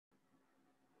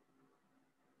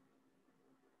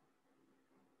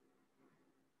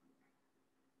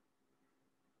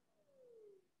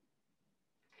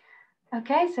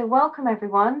Okay, so welcome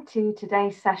everyone to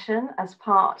today's session as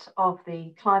part of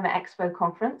the Climate Expo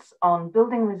conference on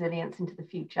building resilience into the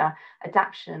future,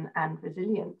 adaptation and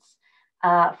resilience.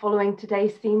 Following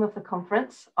today's theme of the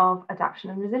conference of adaptation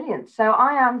and resilience. So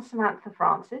I am Samantha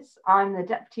Francis. I'm the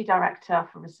Deputy Director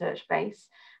for Research Base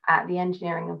at the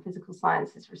Engineering and Physical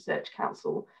Sciences Research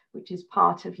Council, which is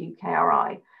part of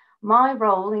UKRI. My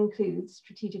role includes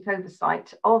strategic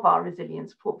oversight of our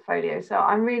resilience portfolio. So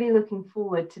I'm really looking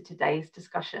forward to today's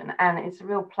discussion, and it's a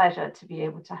real pleasure to be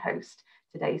able to host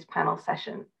today's panel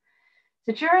session.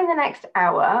 So during the next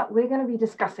hour, we're going to be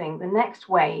discussing the next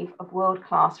wave of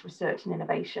world-class research and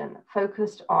innovation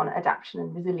focused on adaptation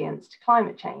and resilience to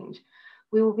climate change.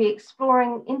 We will be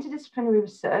exploring interdisciplinary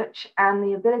research and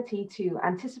the ability to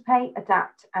anticipate,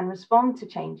 adapt, and respond to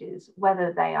changes,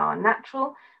 whether they are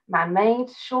natural, man-made,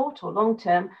 short or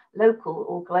long-term, local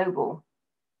or global.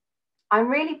 I'm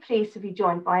really pleased to be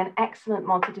joined by an excellent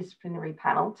multidisciplinary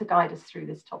panel to guide us through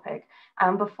this topic.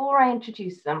 And before I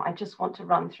introduce them, I just want to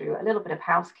run through a little bit of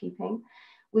housekeeping.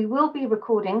 We will be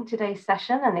recording today's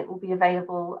session and it will be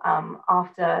available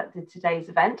after today's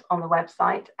event on the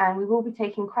website, and we will be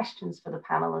taking questions for the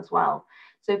panel as well.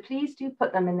 So please do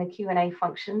put them in the Q&A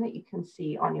function that you can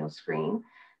see on your screen.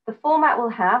 The format we'll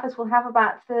have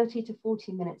about 30 to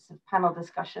 40 minutes of panel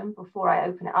discussion before I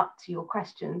open it up to your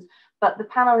questions, but the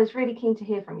panel is really keen to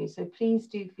hear from you, so please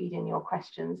do feed in your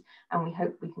questions and we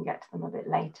hope we can get to them a bit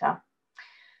later.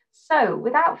 So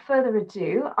without further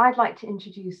ado, I'd like to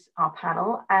introduce our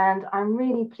panel, and I'm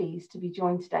really pleased to be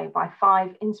joined today by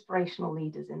 5 inspirational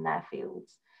leaders in their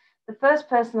fields. The first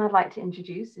person I'd like to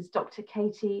introduce is Dr.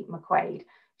 Katie McQuaid.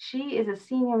 She is a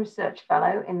Senior Research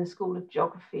Fellow in the School of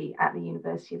Geography at the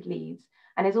University of Leeds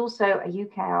and is also a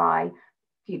UKRI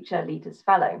Future Leaders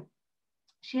Fellow.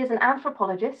 She is an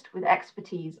anthropologist with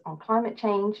expertise on climate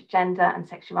change, gender and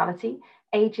sexuality,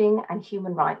 aging and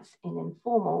human rights in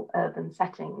informal urban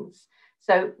settings.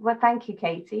 So thank you,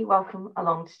 Katie. Welcome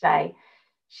along today.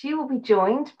 She will be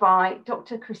joined by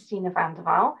Dr. Christina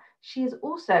Vanderwel. She is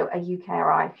also a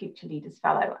UKRI Future Leaders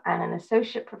Fellow and an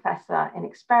Associate Professor in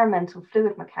Experimental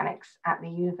Fluid Mechanics at the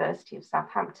University of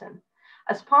Southampton.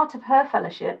 As part of her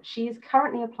fellowship, she is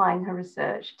currently applying her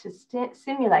research to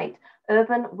simulate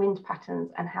urban wind patterns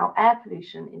and how air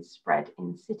pollution is spread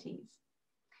in cities.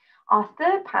 Our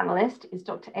third panelist is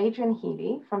Dr. Adrian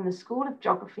Healy from the School of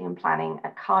Geography and Planning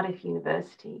at Cardiff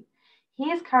University. He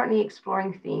is currently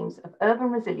exploring themes of urban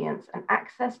resilience and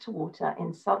access to water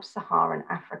in sub-Saharan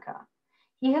Africa.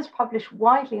 He has published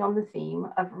widely on the theme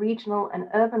of regional and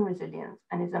urban resilience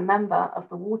and is a member of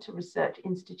the Water Research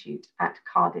Institute at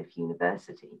Cardiff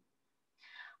University.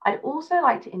 I'd also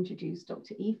like to introduce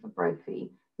Dr. Aoife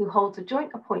Brophy, who holds a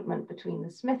joint appointment between the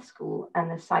Smith School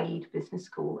and the Said Business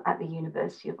School at the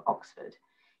University of Oxford.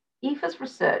 Aoife's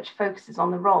research focuses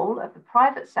on the role of the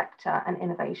private sector and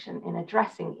innovation in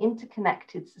addressing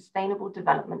interconnected sustainable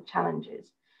development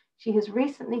challenges. She has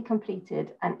recently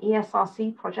completed an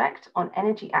ESRC project on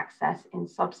energy access in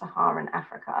sub-Saharan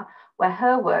Africa, where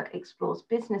her work explores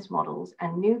business models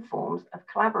and new forms of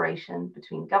collaboration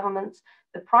between governments,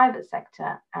 the private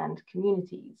sector, and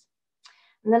communities.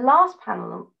 And the last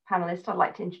panelist I'd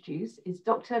like to introduce is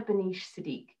Dr. Beenish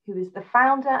Siddique, who is the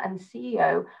founder and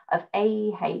CEO of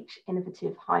AEH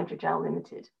Innovative Hydrogel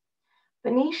Limited.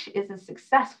 Beenish is a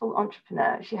successful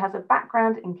entrepreneur. She has a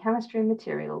background in chemistry and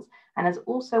materials and has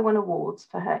also won awards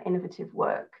for her innovative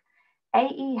work.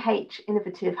 AEH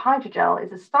Innovative Hydrogel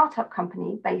is a startup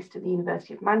company based at the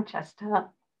University of Manchester,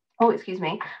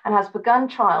 and has begun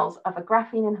trials of a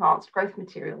graphene-enhanced growth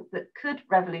material that could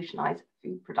revolutionize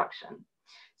food production.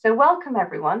 So welcome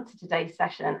everyone to today's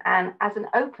session, and as an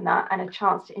opener and a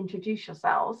chance to introduce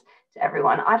yourselves to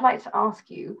everyone, I'd like to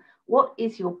ask you, what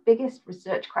is your biggest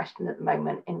research question at the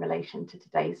moment in relation to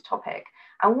today's topic?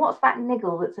 And what's that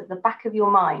niggle that's at the back of your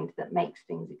mind that makes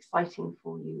things exciting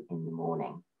for you in the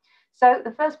morning? So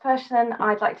the first person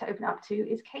I'd like to open up to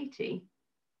is Katie.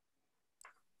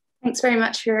 Thanks very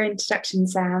much for your introduction,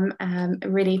 Sam. A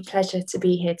really pleasure to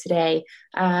be here today.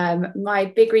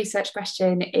 My big research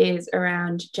question is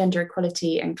around gender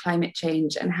equality and climate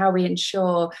change and how we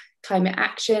ensure climate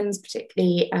actions,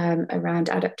 particularly around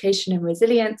adaptation and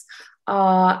resilience,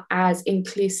 are as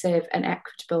inclusive and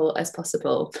equitable as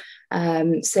possible.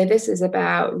 So this is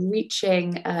about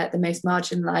reaching the most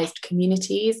marginalised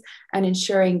communities and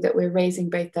ensuring that we're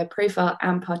raising both their profile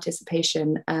and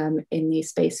participation in these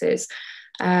spaces.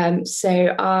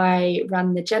 So I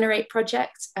run the Generate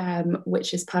project,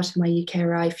 which is part of my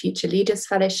UKRI Future Leaders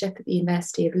Fellowship at the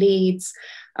University of Leeds.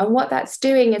 And what that's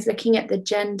doing is looking at the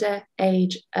gender,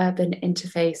 age, urban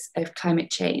interface of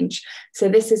climate change. So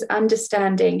this is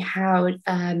understanding how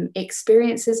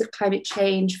experiences of climate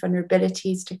change,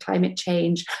 vulnerabilities to climate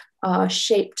change are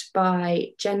shaped by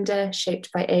gender,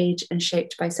 shaped by age, and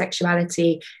shaped by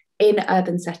sexuality in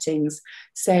urban settings.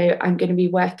 So I'm going to be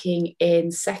working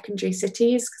in secondary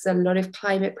cities because a lot of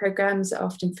climate programs are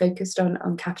often focused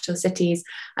on capital cities.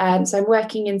 So I'm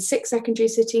working in 6 secondary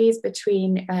cities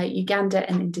between Uganda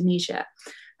and Indonesia.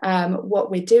 What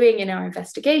we're doing in our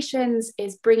investigations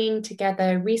is bringing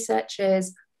together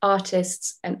researchers,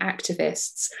 artists, and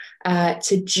activists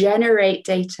to generate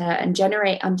data and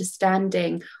generate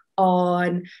understanding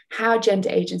on how gender,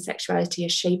 age, and sexuality are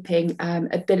shaping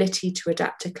ability to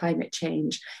adapt to climate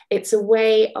change. It's a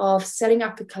way of setting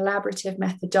up a collaborative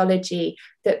methodology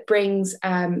that brings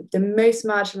the most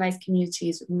marginalized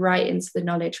communities right into the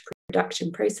knowledge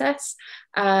production process.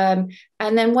 And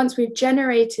then once we've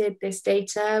generated this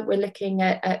data, we're looking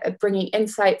at bringing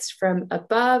insights from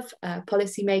above,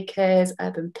 policymakers,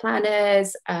 urban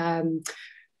planners,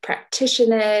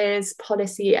 practitioners,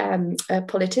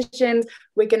 politicians.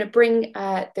 We're going to bring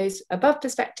those above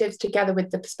perspectives together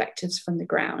with the perspectives from the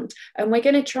ground. And we're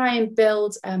going to try and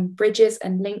build bridges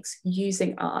and links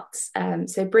using arts.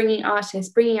 So bringing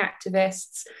artists, bringing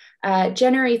activists,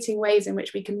 generating ways in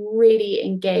which we can really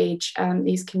engage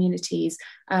these communities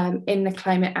in the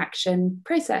climate action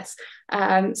process.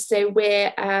 So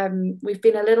we've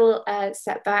been a little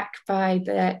set back by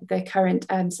the current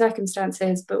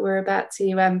circumstances, but we're about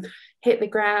to hit the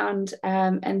ground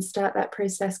and start that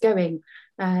process going.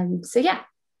 So yeah,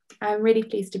 I'm really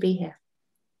pleased to be here.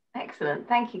 Excellent,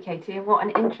 thank you, Katie. And what an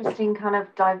interesting kind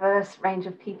of diverse range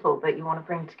of people that you want to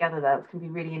bring together there. It's going to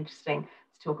be really interesting to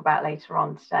talk about later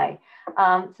on today.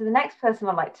 So the next person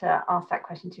I'd like to ask that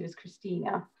question to is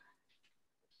Christina.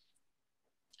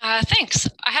 Thanks.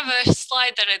 I have a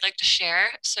slide that I'd like to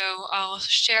share. So I'll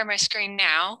share my screen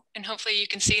now and hopefully you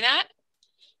can see that.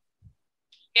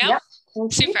 Yeah, yep.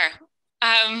 Super.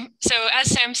 So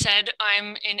as Sam said,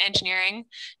 I'm in engineering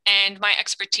and my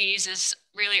expertise is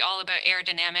really all about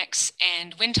aerodynamics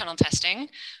and wind tunnel testing,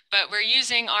 but we're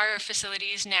using our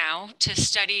facilities now to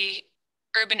study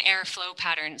urban airflow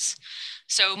patterns.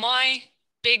 So my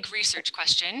big research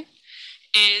question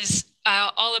is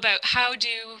all about how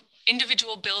do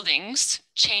individual buildings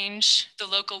change the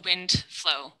local wind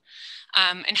flow?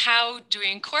 And how do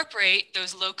we incorporate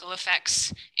those local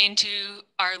effects into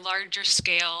our larger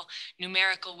scale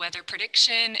numerical weather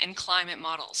prediction and climate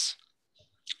models?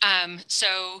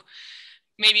 So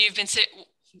maybe you've been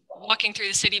walking through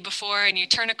the city before and you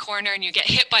turn a corner and you get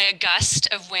hit by a gust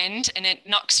of wind and it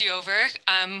knocks you over.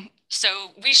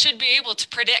 So we should be able to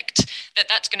predict that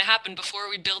that's going to happen before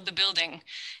we build the building.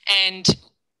 And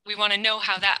we want to know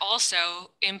how that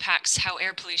also impacts how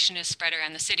air pollution is spread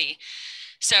around the city.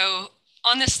 So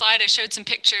on this slide, I showed some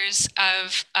pictures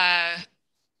of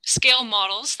scale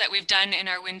models that we've done in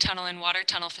our wind tunnel and water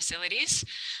tunnel facilities,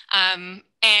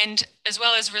 and as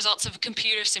well as results of a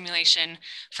computer simulation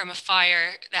from a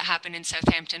fire that happened in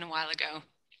Southampton a while ago.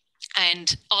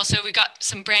 And also we got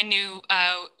some brand new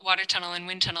water tunnel and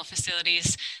wind tunnel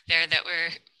facilities there that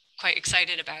we're quite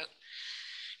excited about.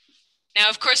 Now,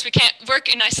 of course, we can't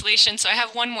work in isolation, so I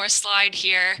have one more slide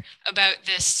here about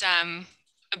this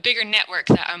a bigger network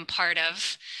that I'm part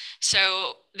of.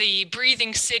 So the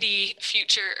Breathing City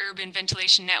Future Urban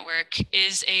Ventilation Network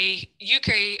is a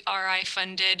UKRI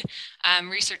funded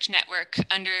research network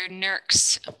under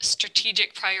NERC's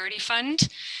Strategic Priority Fund.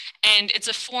 And it's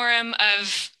a forum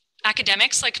of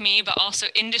academics like me, but also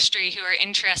industry who are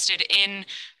interested in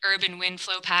urban wind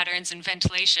flow patterns and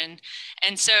ventilation.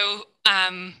 And so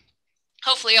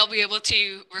hopefully I'll be able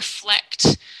to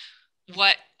reflect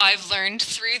what I've learned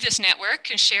through this network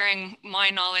and sharing my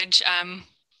knowledge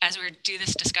as we do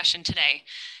this discussion today.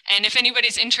 And if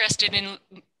anybody's interested in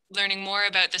learning more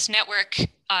about this network,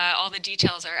 all the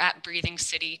details are at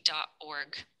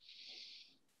breathingcity.org.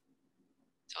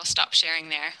 So I'll stop sharing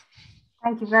there.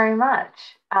 Thank you very much.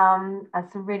 And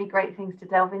some really great things to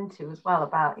delve into as well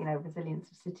about, resilience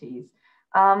of cities.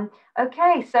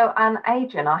 Okay, so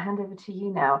Adrian, I'll hand over to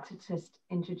you now to just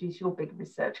introduce your big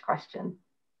research question.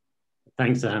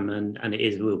 Thanks, Sam, and it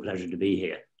is a real pleasure to be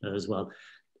here as well.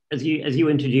 As you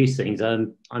introduce things,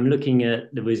 I'm looking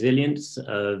at the resilience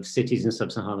of cities in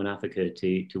sub-Saharan Africa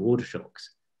to water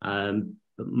shocks.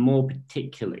 But more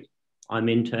particularly, I'm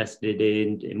interested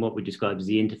in what we describe as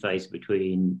the interface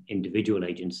between individual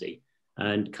agency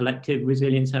and collective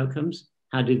resilience outcomes.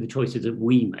 How do the choices that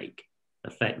we make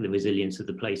affect the resilience of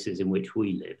the places in which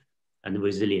we live and the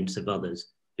resilience of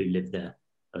others who live there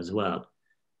as well.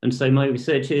 And so my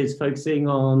research is focusing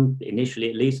on, initially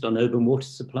at least, on urban water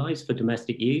supplies for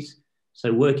domestic use.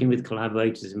 So working with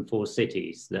collaborators in 4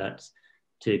 cities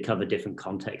to cover different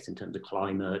contexts in terms of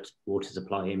climate, water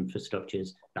supply infrastructures,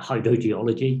 the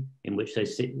hydrogeology in which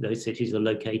those cities are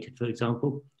located, for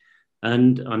example.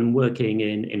 And I'm working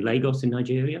in Lagos in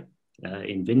Nigeria,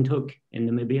 in Windhoek in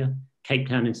Namibia, Cape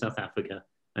Town in South Africa,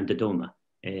 and Dodoma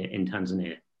in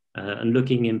Tanzania, and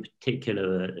looking in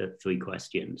particular at 3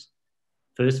 questions.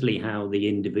 Firstly, how the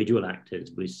individual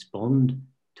actors respond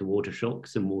to water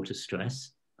shocks and water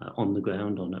stress on the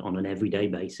ground on an everyday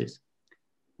basis.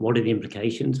 What are the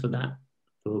implications for that,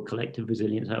 for collective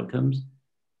resilience outcomes?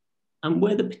 And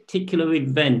whether particular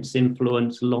events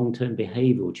influence long-term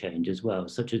behavioural change as well,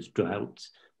 such as droughts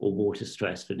or water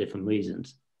stress for different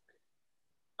reasons.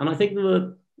 And I think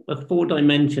there are 4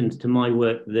 dimensions to my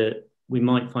work that we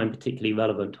might find particularly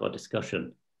relevant to our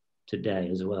discussion today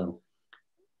as well.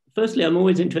 Firstly, I'm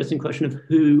always interested in the question of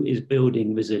who is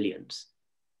building resilience.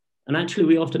 And actually,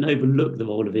 we often overlook the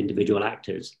role of individual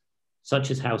actors,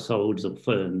 such as households or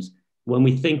firms, when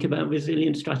we think about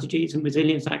resilience strategies and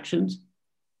resilience actions.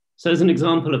 So as an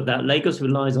example of that, Lagos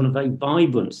relies on a very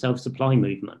vibrant self-supply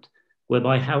movement,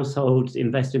 whereby households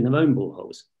invest in their own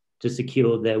boreholes to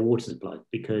secure their water supply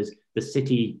because the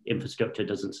city infrastructure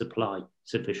doesn't supply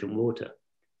sufficient water.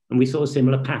 And we saw a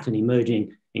similar pattern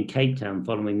emerging in Cape Town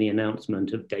following the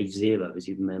announcement of Day Zero, as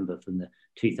you remember from the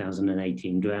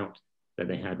 2018 drought that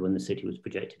they had when the city was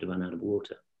projected to run out of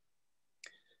water.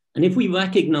 And if we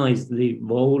recognize the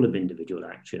role of individual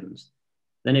actions,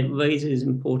 then it raises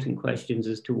important questions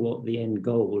as to what the end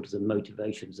goals and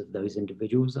motivations of those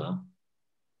individuals are.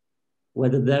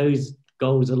 Whether those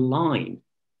goals align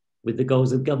with the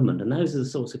goals of government. And those are the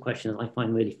sorts of questions I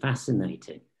find really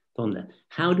fascinating from there.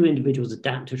 How do individuals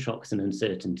adapt to shocks and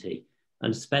uncertainty?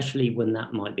 And especially when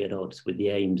that might be at odds with the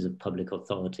aims of public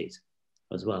authorities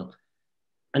as well.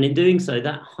 And in doing so,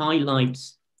 that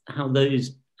highlights how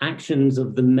those actions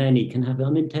of the many can have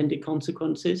unintended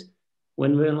consequences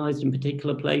when realized in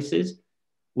particular places,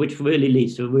 which really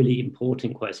leads to a really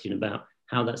important question about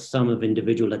how that sum of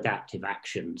individual adaptive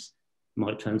actions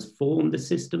might transform the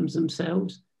systems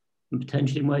themselves and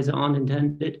potentially in ways that aren't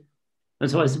intended.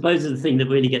 And so I suppose the thing that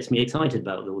really gets me excited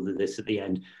about all of this at the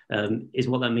end is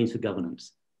what that means for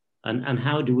governance. And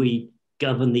how do we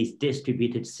govern these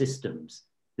distributed systems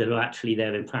that are actually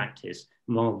there in practice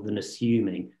rather than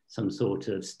assuming some sort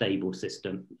of stable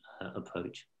system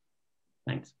approach.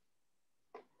 Thanks.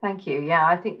 Thank you. Yeah,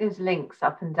 I think those links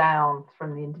up and down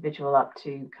from the individual up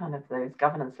to kind of those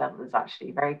governance levels is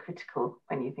actually very critical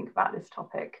when you think about this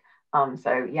topic.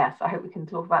 So yes, I hope we can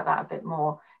talk about that a bit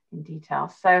more in detail.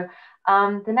 So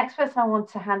the next person I want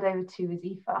to hand over to is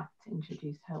Aoife to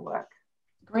introduce her work.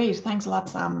 Great, thanks a lot,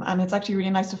 Sam. And it's actually really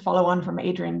nice to follow on from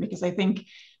Adrian, because I think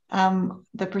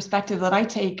the perspective that I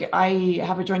take, I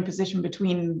have a joint position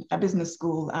between a business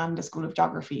school and a school of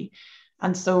geography.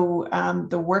 And so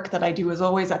the work that I do is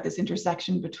always at this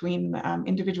intersection between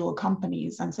individual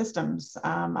companies and systems.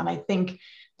 And I think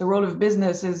the role of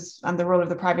business and the role of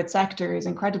the private sector is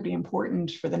incredibly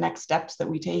important for the next steps that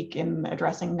we take in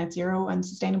addressing net zero and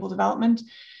sustainable development.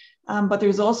 But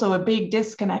there's also a big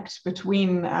disconnect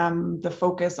between the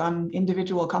focus on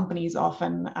individual companies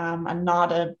often and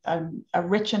not a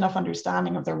rich enough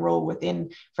understanding of their role within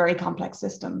very complex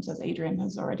systems, as Adrian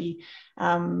has already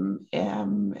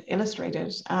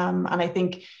illustrated. And I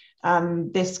think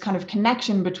this kind of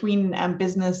connection between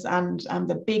business and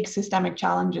the big systemic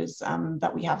challenges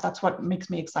that we have, that's what makes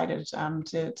me excited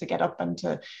to get up and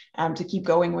to keep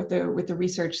going with the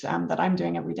research that I'm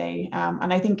doing every day.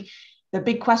 And I think the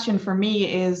big question for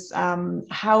me is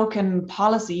how can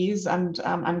policies and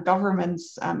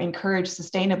governments encourage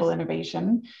sustainable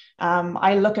innovation?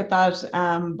 I look at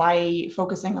that by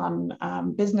focusing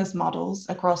on business models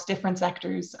across different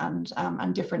sectors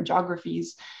and different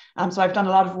geographies. So I've done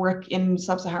a lot of work in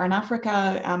sub-Saharan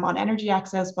Africa on energy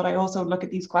access, but I also look at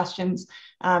these questions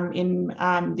in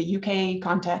the UK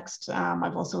context.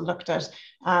 I've also looked at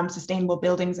sustainable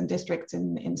buildings and districts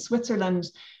in Switzerland,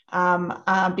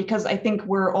 because I think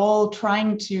we're all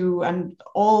trying to, and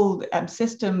all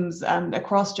systems and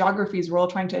across geographies, we're all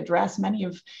trying to address many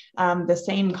of the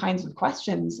same kinds of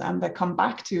questions that come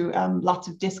back to lots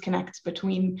of disconnects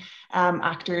between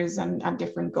actors and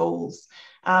different goals.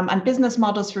 And business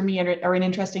models for me are an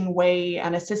interesting way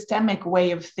and a systemic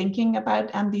way of thinking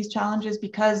about these challenges,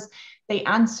 because they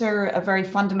answer a very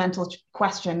fundamental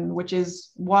question, which is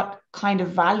what kind of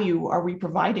value are we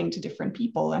providing to different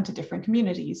people and to different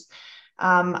communities?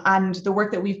 And the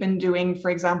work that we've been doing, for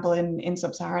example, in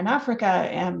sub-Saharan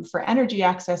Africa for energy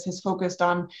access has focused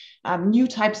on new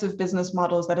types of business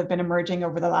models that have been emerging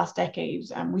over the last decade.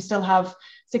 We still have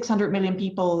 600 million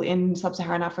people in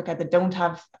sub-Saharan Africa that don't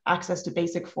have access to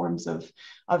basic forms of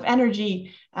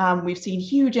energy. We've seen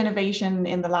huge innovation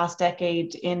in the last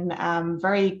decade in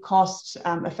very cost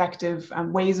effective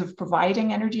ways of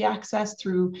providing energy access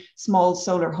through small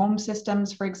solar home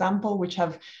systems, for example, which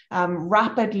have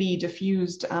rapidly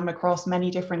diffused across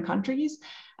many different countries.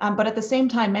 But at the same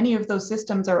time, many of those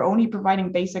systems are only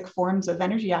providing basic forms of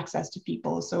energy access to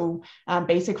people. So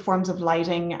basic forms of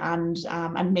lighting and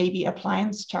maybe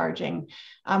appliance charging.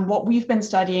 What we've been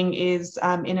studying is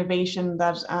innovation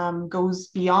that goes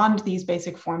beyond these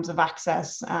basic forms of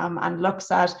access and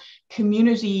looks at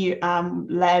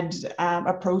community-led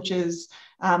approaches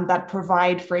that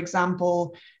provide, for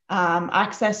example,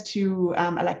 access to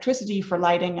electricity for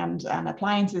lighting and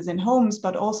appliances in homes,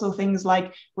 but also things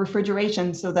like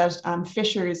refrigeration, so that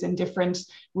fishers in different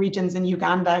regions in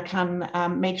Uganda can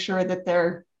make sure that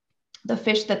the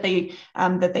fish that they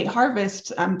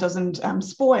harvest doesn't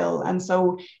spoil, and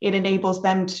so it enables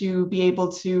them to be able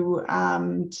to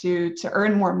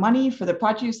earn more money for the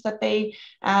produce that they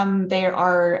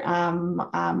are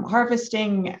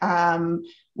harvesting.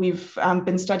 We've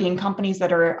been studying companies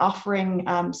that are offering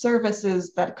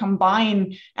services that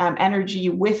combine energy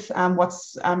with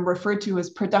what's referred to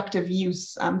as productive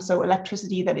use. So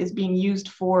electricity that is being used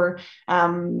for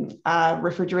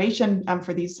refrigeration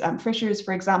for these fishers,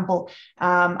 for example,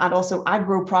 and also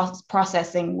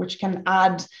agro-processing, which can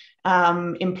add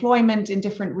employment in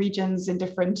different regions, in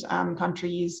different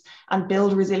countries, and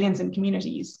build resilience in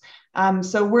communities.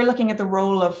 So we're looking at the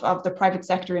role of the private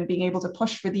sector in being able to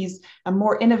push for these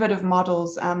more innovative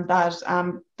models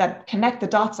that connect the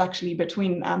dots actually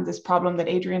between this problem that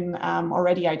Adrian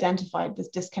already identified, this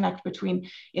disconnect between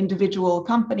individual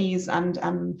companies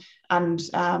and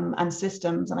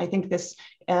systems. And I think this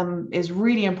is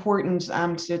really important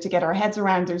to get our heads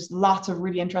around. There's lots of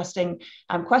really interesting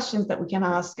questions that we can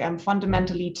ask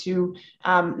fundamentally to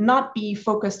not be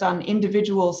focused on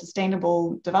individual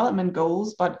sustainable development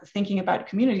goals, but thinking about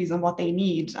communities and what they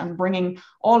need, and bringing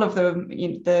all of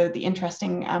the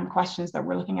interesting questions that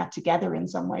we're looking at together in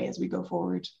some way as we go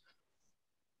forward.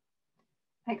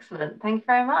 Excellent, thank you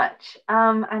very much.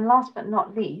 And last but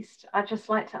not least, I'd just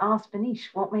like to ask Beenish,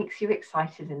 what makes you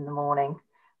excited in the morning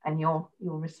and your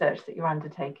research that you're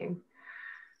undertaking?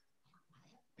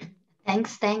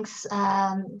 Thanks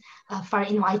for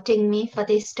inviting me for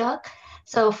this talk.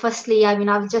 So firstly,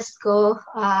 I'll just go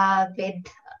with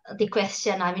the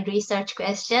question, research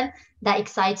question that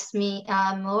excites me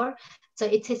more. So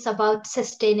it is about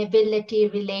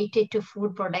sustainability related to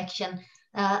food production.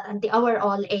 And the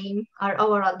overall aim, or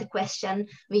overall the question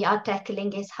we are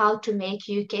tackling is how to make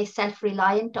UK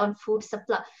self-reliant on food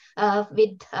supply,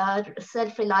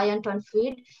 self-reliant on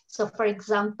food. So for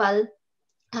example,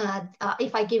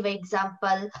 if I give an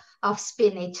example of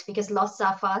spinach, because lots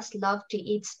of us love to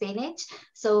eat spinach.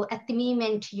 So at the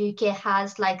moment, UK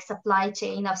has like supply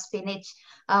chain of spinach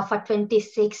for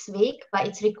 26 weeks, but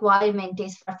its requirement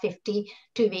is for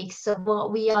 52 weeks. So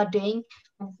what we are doing,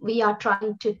 we are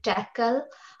trying to tackle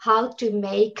how to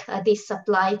make this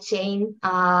supply chain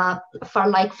for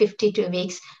like 52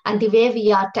 weeks. And the way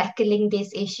we are tackling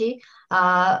this issue,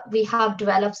 we have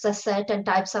developed a certain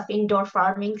types of indoor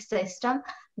farming system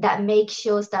that makes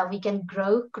sure that we can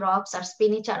grow crops or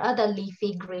spinach or other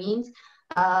leafy greens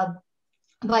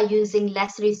by using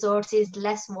less resources,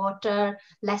 less water,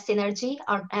 less energy,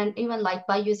 and even like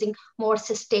by using more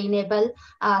sustainable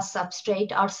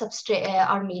substrate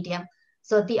or medium.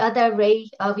 So the other way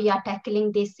we are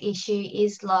tackling this issue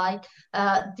is like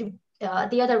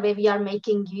the other way we are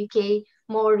making UK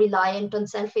more reliant on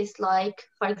self is like,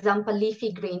 for example,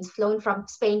 leafy greens flown from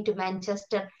Spain to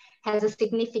Manchester has a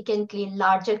significantly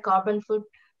larger carbon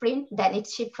footprint than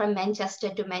it's shipped from Manchester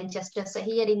to Manchester. So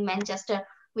here in Manchester,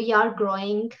 we are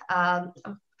growing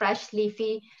fresh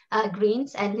leafy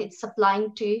greens, and it's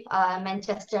supplying to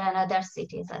Manchester and other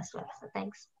cities as well. So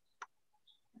thanks.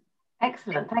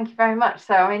 Excellent, thank you very much.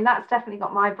 So, that's definitely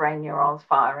got my brain neurons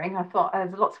firing. I thought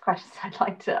there's lots of questions I'd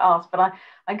like to ask, but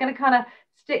I'm going to kind of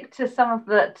stick to some of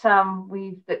that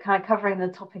that kind of covering the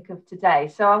topic of today.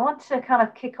 So I want to kind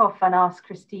of kick off and ask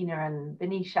Christina and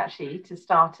Beenish actually to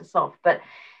start us off. But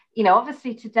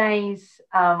obviously today's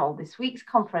or this week's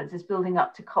conference is building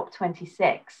up to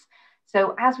COP26.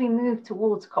 So as we move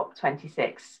towards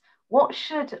COP26, what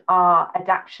should our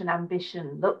adaptation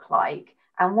ambition look like?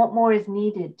 And what more is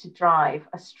needed to drive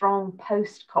a strong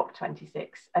post-COP26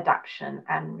 adaptation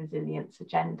and resilience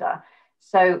agenda?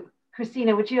 So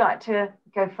Christina, would you like to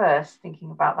go first,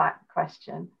 thinking about that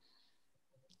question?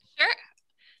 Sure.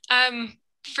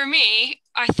 For me,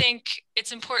 I think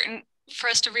it's important for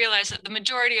us to realize that the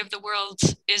majority of the world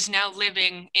is now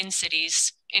living in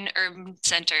cities, in urban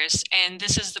centers, and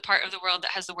this is the part of the world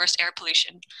that has the worst air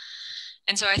pollution.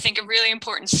 And so I think a really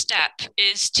important step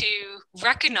is to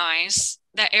recognize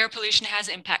that air pollution has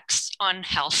impacts on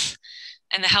health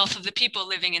and the health of the people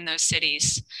living in those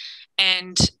cities.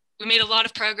 And we made a lot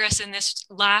of progress in this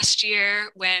last year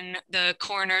when the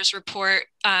coroner's report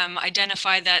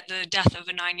identified that the death of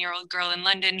a 9-year-old girl in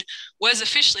London was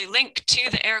officially linked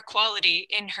to the air quality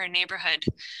in her neighborhood.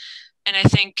 And I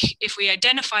think if we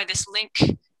identify this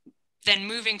link, then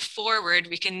moving forward,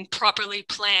 we can properly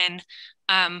plan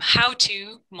how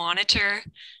to monitor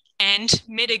and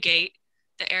mitigate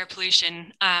the air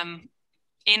pollution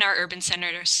in our urban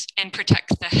centers and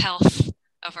protect the health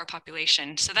of our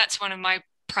population. So that's one of my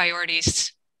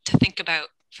priorities to think about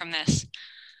from this.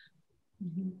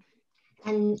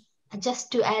 And just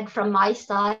to add from my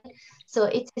side, so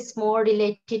it is more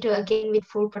related to, again, with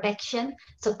food protection.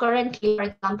 So currently, for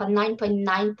example,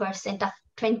 9.9% of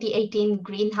 2018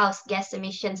 greenhouse gas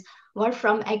emissions were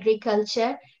from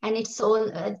agriculture, and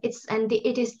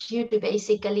it is due to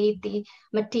basically the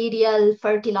material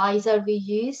fertilizer we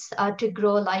use to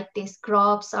grow like these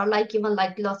crops, or like even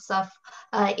like lots of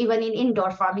even in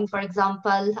indoor farming, for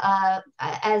example,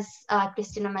 as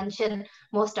Christina mentioned,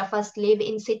 most of us live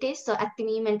in cities. So at the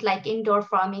moment, like indoor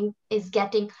farming is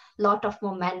getting a lot of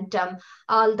momentum.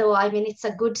 Although, I mean, it's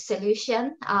a good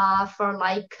solution for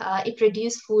like it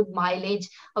reduces food mileage.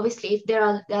 Obviously, if there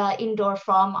are indoor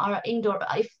farm or indoor,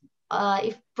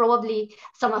 if probably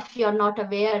some of you are not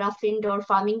aware of indoor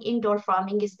farming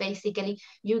is basically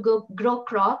you go grow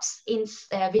crops in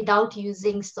without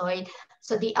using soil.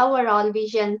 So the overall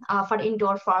vision for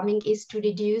indoor farming is to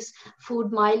reduce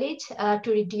food mileage, to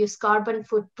reduce carbon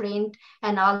footprint,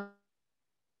 and all.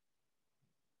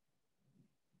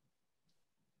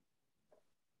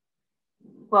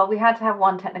 Well, we had to have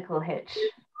one technical hitch,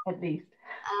 at least.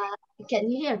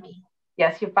 Can you hear me?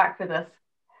 Yes, you're back with us.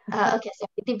 Okay, so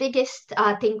the biggest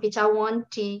thing which I want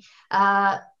to,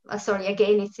 sorry,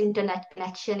 again, it's internet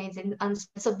connection is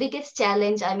so biggest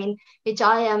challenge, I mean, which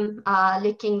I am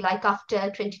looking like after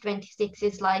 2026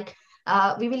 is like,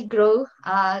 we will grow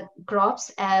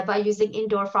crops by using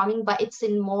indoor farming, but it's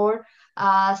in more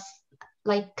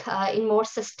in more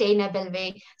sustainable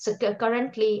way. So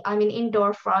currently, I mean,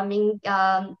 indoor farming,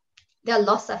 there are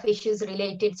lots of issues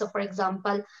related. So for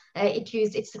example,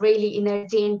 it's really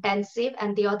energy intensive,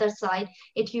 and the other side,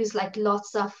 it uses like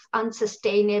lots of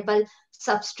unsustainable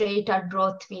substrate or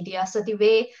growth media. So the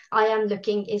way I am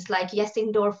looking is like, yes,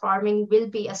 indoor farming will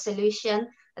be a solution.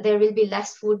 There will be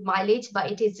less food mileage, but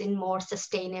it is in more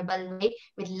sustainable way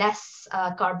with less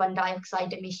carbon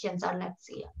dioxide emissions or net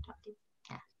zero.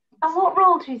 And what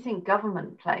role do you think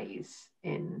government plays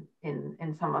in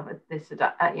some of this,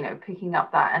 picking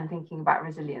up that and thinking about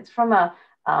resilience from a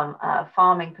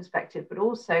farming perspective, but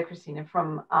also, Christina,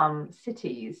 from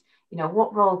cities? You know,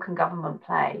 what role can government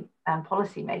play and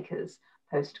policymakers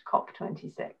post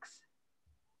COP26?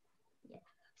 Yeah.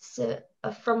 So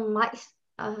from my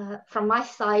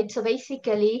side, so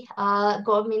basically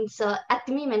governments at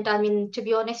the moment, I mean, to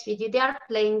be honest with you, they are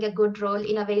playing a good role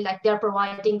in a way, like they're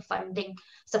providing funding.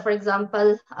 So for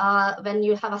example, when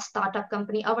you have a startup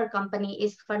company, our company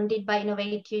is funded by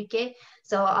Innovate UK.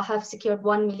 So I have secured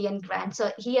 1 million grant.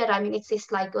 So here, I mean, it's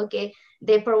just like, okay,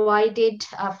 they provided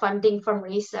funding from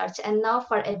research, and now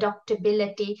for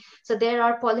adaptability. So there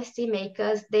are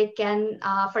policymakers, they can,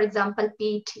 for example,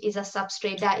 peat is a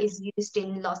substrate that is used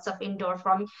in lots of indoor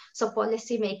farming. So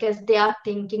policymakers, they are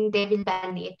thinking they will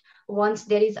ban it once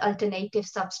there is alternative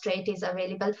substrate is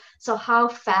available. So how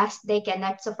fast they can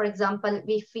act. So for example,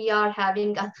 if we are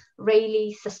having a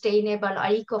really sustainable or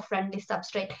eco-friendly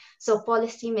substrate, so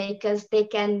policymakers, they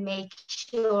can make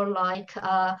sure like,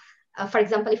 for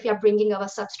example, if you are bringing our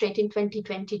substrate in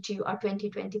 2022 or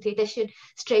 2023, they should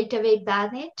straight away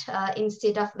ban it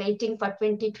instead of waiting for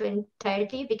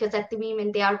 2030, because at the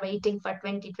moment they are waiting for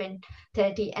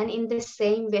 2030. And in the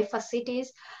same way for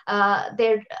cities,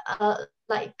 there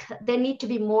need to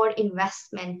be more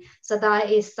investment. So that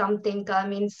is something, I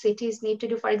mean, cities need to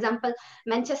do. For example,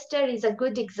 Manchester is a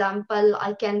good example.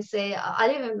 I can say,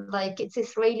 I even like,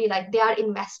 it's really like they are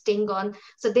investing on,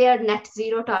 so their net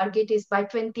zero target is by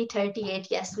 2038.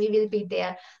 Yes, we will be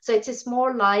there. So it is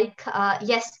more like,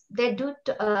 yes, they do,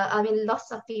 I mean,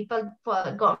 lots of people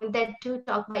they do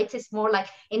talk, but it is more like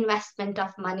investment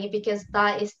of money, because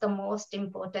that is the most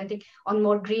important thing on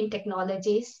more green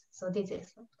technologies. So this is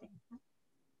something.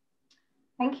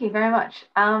 Thank you very much.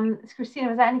 Christina,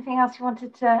 was there anything else you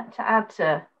wanted to add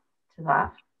to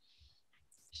that?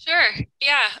 Sure.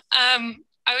 Yeah.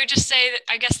 I would just say that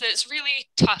I guess that it's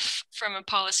really tough from a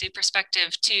policy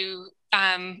perspective to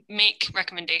make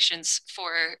recommendations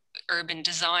for urban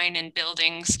design and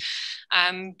buildings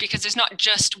because there's not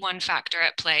just one factor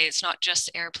at play. It's not just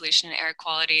air pollution and air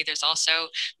quality. There's also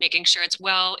making sure it's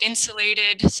well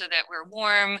insulated so that we're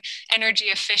warm, energy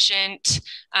efficient,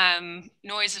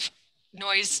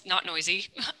 noise, not noisy.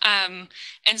 And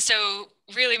so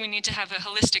really we need to have a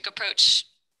holistic approach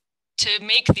to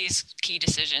make these key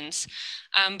decisions.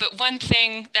 But one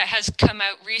thing that has come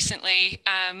out recently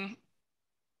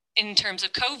in terms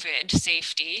of COVID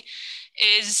safety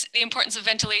is the importance of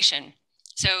ventilation.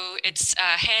 So it's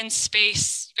hands,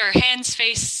 face,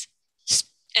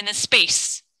 and the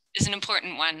space is an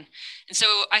important one. And so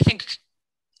I think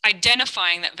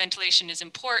identifying that ventilation is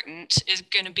important is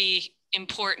going to be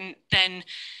important then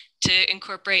to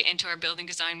incorporate into our building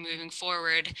design moving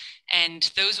forward.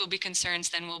 And those will be concerns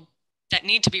then that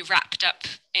need to be wrapped up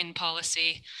in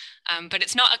policy. But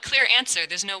it's not a clear answer.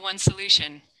 There's no one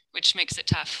solution, which makes it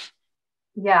tough.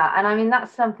 Yeah, and I mean,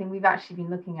 that's something we've actually been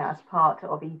looking at as part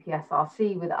of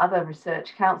EPSRC with other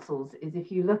research councils, is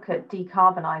if you look at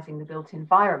decarbonising the built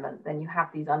environment, then you have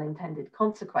these unintended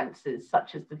consequences,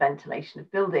 such as the ventilation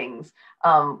of buildings,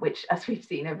 which, as we've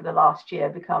seen over the last year,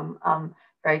 become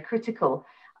very critical.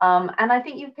 And I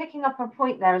think you're picking up a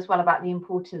point there as well about the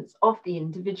importance of the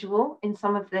individual in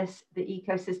some of this, the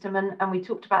ecosystem, and we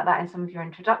talked about that in some of your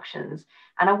introductions.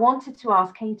 And I wanted to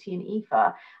ask Katie and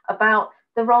Aoife about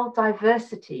the role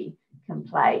diversity can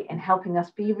play in helping us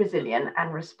be resilient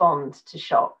and respond to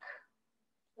shock.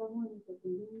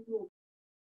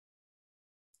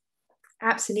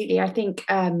 Absolutely. I think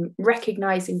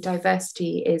recognising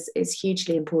diversity is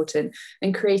hugely important,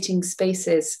 and creating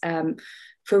spaces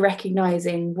for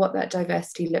recognising what that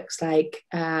diversity looks like,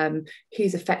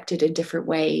 who's affected in different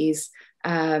ways,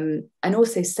 and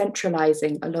also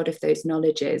centralising a lot of those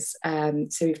knowledges.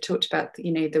 So we've talked about,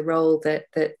 the role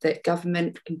that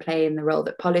government can play and the role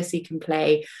that policy can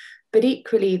play, but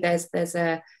equally there's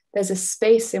a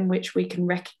space in which we can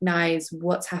recognise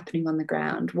what's happening on the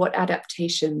ground, what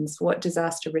adaptations, what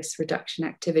disaster risk reduction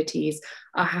activities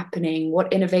are happening,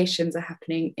 what innovations are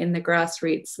happening in the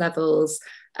grassroots levels,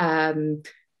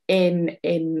 in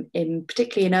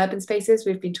particularly in urban spaces.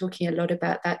 We've been talking a lot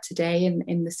about that today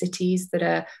in the cities that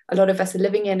a lot of us are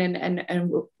living in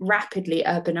and rapidly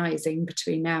urbanising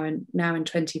between now and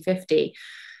 2050.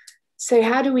 So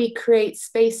how do we create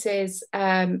spaces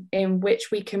in which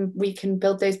we can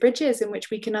build those bridges, in which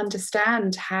we can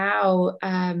understand how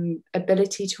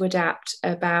ability to adapt,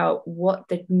 about what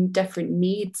the different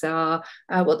needs are,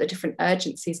 what the different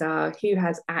urgencies are, who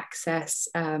has access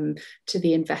to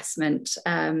the investment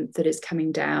that is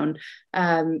coming down.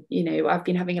 I've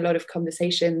been having a lot of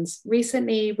conversations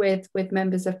recently with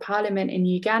members of parliament in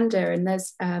Uganda, and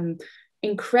there's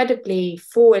incredibly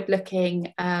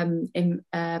forward-looking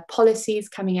policies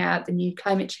coming out, the new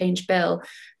climate change bill,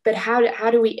 but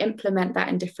how do we implement that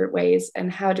in different ways,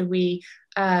 and how do we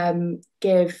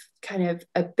give kind of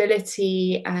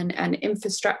ability and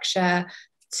infrastructure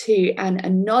to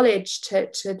and knowledge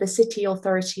to the city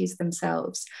authorities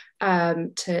themselves,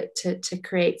 to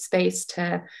create space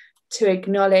to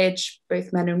acknowledge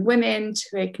both men and women,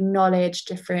 to acknowledge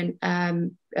different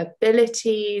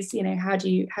abilities. How do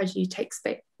you take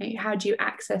space? How do you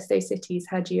access those cities?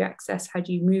 How do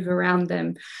you move around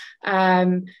them?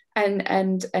 And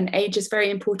age is very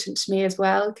important to me as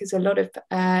well, because a lot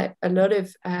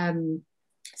of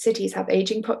cities have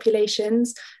aging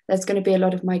populations. There's going to be a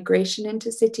lot of migration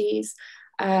into cities.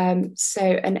 And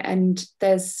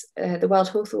there's the World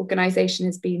Health Organization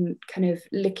has been kind of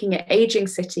looking at aging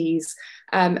cities,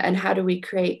 and how do we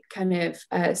create kind of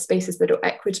spaces that are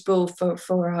equitable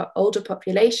for our older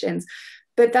populations.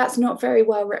 But that's not very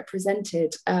well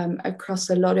represented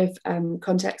across a lot of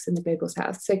contexts in the Global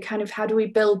South. So kind of how do we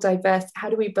build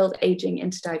aging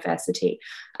into diversity?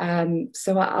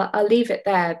 So I'll leave it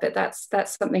there, but that's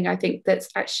something I think that's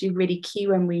actually really key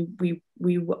when we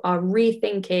are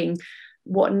rethinking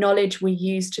what knowledge we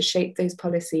use to shape those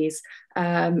policies,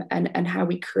 and how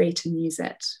we create and use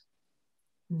it.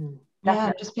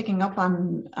 Yeah, just picking up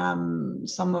on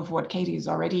some of what Katie's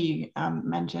already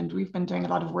mentioned. We've been doing a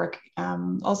lot of work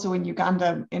also in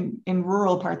Uganda, in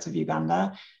rural parts of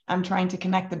Uganda, and trying to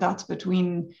connect the dots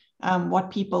between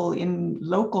what people in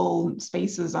local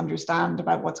spaces understand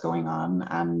about what's going on,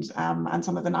 and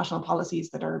some of the national policies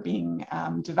that are being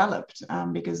developed.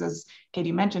 Because as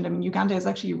Katie mentioned, I mean, Uganda is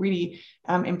actually really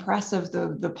impressive,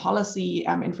 the policy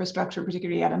infrastructure,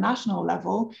 particularly at a national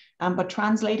level, but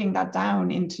translating that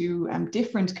down into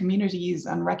different communities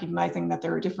and recognizing that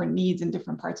there are different needs in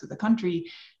different parts of the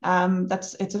country,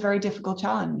 it's a very difficult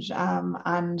challenge.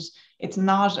 And it's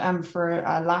not for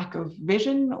a lack of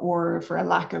vision or for a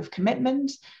lack of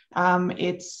commitment.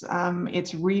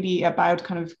 It's really about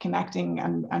kind of connecting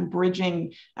and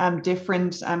bridging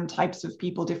different types of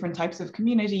people, different types of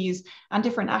communities, and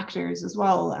different actors as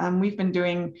well. We've been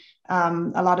doing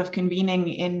a lot of convening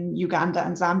in Uganda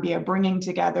and Zambia, bringing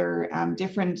together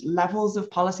different levels of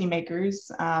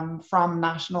policymakers, from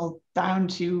national down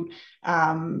to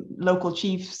local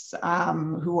chiefs,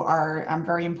 who are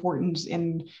very important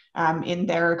in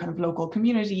their kind of local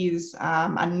communities,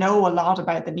 and know a lot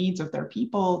about the needs of their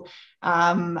people.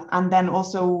 And then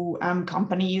also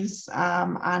companies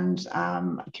and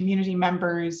community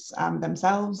members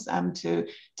themselves, to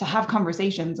have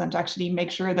conversations and to actually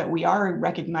make sure that we are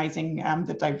recognizing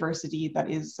the diversity that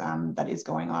is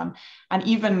going on. And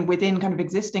even within kind of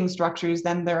existing structures,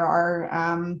 then there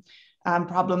are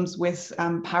problems with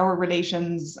power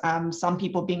relations, some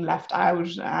people being left out.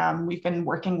 We've been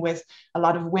working with a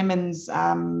lot of women's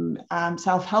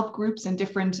self-help groups in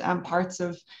different parts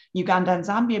of Uganda and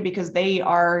Zambia, because they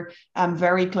are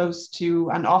very close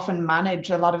to and often manage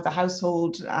a lot of the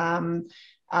household,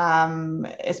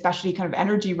 especially kind of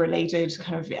energy related,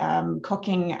 kind of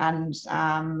cooking and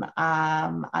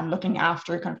looking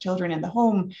after kind of children in the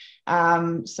home.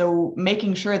 So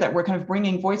making sure that we're kind of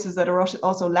bringing voices that are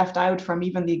also left out from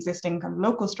even the existing kind of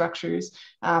local structures,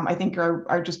 I think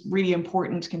are just really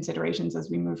important considerations as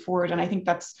we move forward. And I think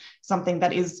that's something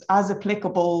that is as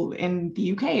applicable in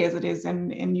the UK as it is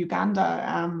in Uganda,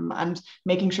 and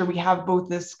making sure we have both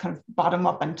this kind of bottom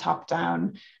up and top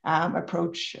down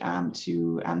approach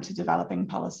to developing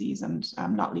policies and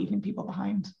not leaving people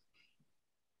behind.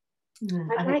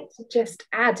 I'd like to just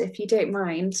add, if you don't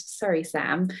mind, sorry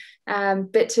Sam,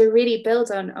 but to really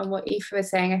build on what Aoife was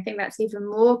saying, I think that's even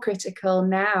more critical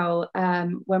now,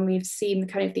 when we've seen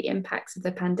kind of the impacts of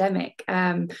the pandemic,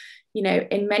 you know,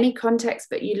 in many contexts,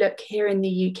 but you look here in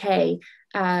the UK,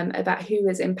 about who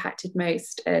is impacted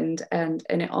most, and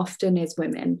it often is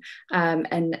women,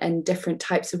 and different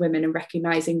types of women, and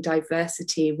recognizing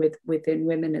diversity within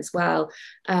women as well.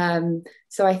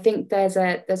 So I think there's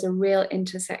a real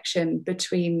intersection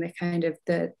between the kind of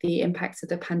the impacts of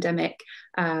the pandemic,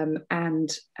 and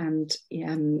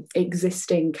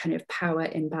existing kind of power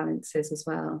imbalances as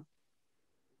well.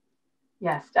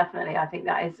 Yes, definitely. I think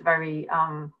that is very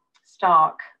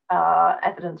stark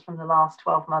evidence from the last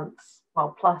 12 months,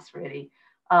 well, plus really.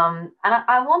 And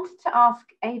I wanted to ask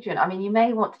Adrian, I mean, you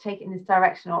may want to take it in this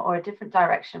direction or a different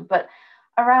direction, but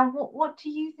around what do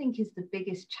you think is the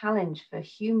biggest challenge for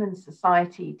human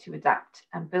society to adapt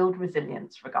and build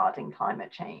resilience regarding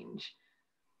climate change?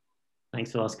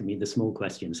 Thanks for asking me the small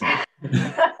questions.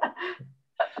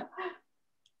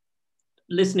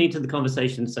 Listening to the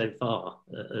conversation so far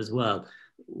as well,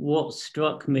 what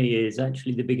struck me is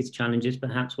actually the biggest challenge is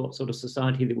perhaps what sort of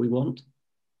society that we want.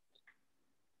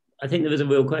 I think there was a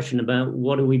real question about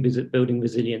what are we building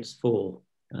resilience for?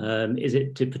 Is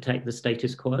it to protect the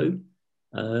status quo?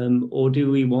 Or do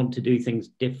we want to do things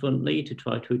differently to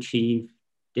try to achieve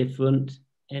different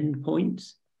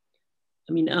endpoints?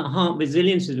 I mean, at heart,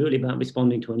 resilience is really about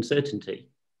responding to uncertainty.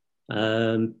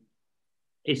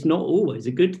 It's not always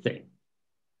a good thing.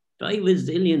 Very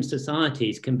resilient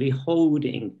societies can be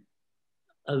holding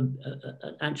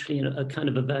actually a kind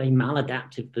of a very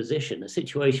maladaptive position, a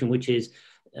situation which is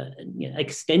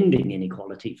extending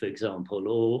inequality, for example,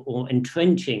 or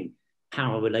entrenching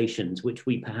power relations, which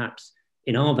we perhaps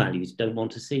in our values don't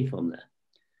want to see from there.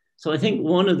 So I think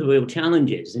one of the real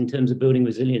challenges in terms of building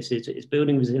resilience is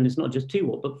building resilience not just to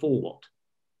what, but for what.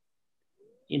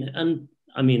 You know, and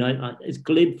I mean, it's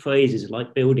glib phrases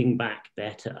like building back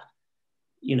better,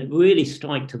 you know, really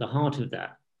strike to the heart of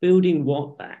that. Building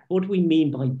what back? What do we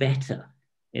mean by better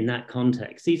in that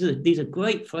context? These are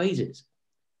great phrases,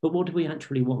 but what do we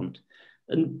actually want?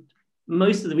 And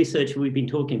most of the research we've been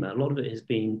talking about, a lot of it has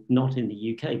been not in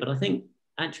the UK, but I think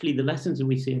actually the lessons that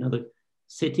we see in other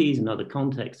cities and other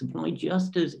contexts apply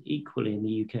just as equally in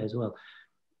the UK as well.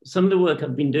 Some of the work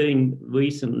I've been doing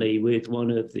recently with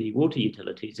one of the water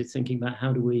utilities is thinking about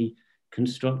how do we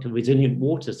construct a resilient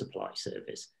water supply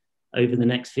service over the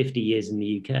next 50 years in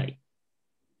the UK.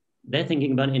 They're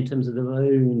thinking about it in terms of their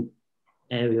own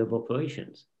area of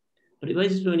operations. But it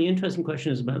raises really interesting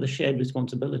questions about the shared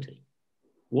responsibility.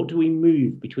 What do we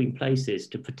move between places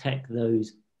to protect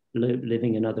those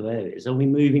living in other areas? Are we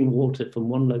moving water from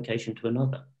one location to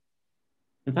another?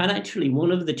 In fact, actually,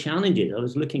 one of the challenges, I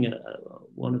was looking at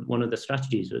one of the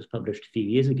strategies that was published a few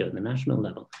years ago at the national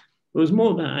level. It was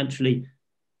more about actually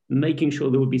making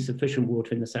sure there would be sufficient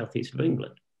water in the southeast of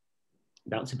England.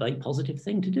 That's a very positive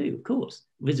thing to do, of course.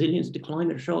 Resilience to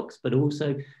climate shocks, but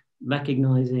also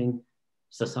recognizing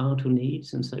societal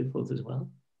needs and so forth as well.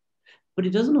 But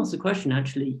it doesn't ask the question,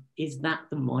 actually, is that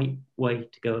the right way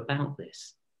to go about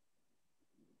this?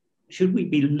 Should we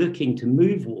be looking to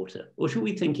move water, or should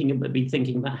we be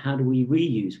thinking about how do we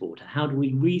reuse water? How do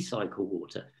we recycle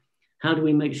water? How do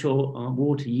we make sure our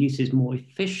water use is more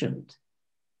efficient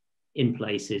in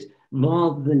places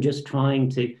rather than just trying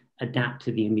to adapt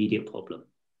to the immediate problem?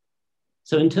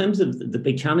 So in terms of the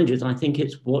big challenges, I think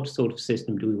it's what sort of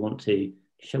system do we want to,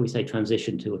 shall we say,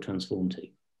 transition to or transform to?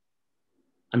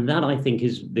 And that, I think,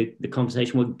 is the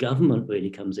conversation where government really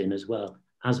comes in as well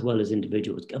as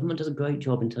individuals. Government does a great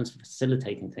job in terms of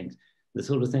facilitating things, the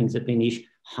sort of things that Beenish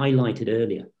highlighted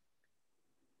earlier.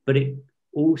 But it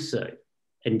also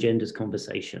engenders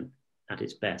conversation at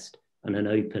its best and an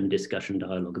open discussion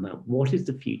dialogue about what is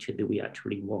the future that we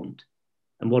actually want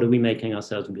and what are we making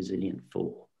ourselves resilient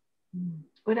for.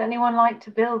 Would anyone like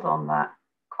to build on that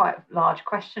quite large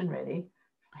question, really?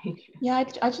 Yeah,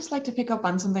 I'd just like to pick up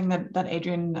on something that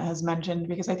Adrian has mentioned,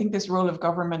 because I think this role of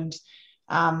government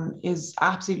is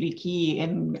absolutely key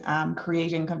in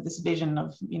creating kind of this vision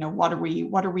of, you know, what are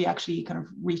we actually kind of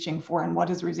reaching for, and what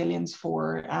is resilience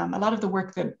for? A lot of the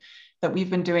work that we've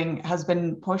been doing has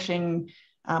been pushing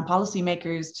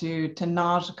policymakers to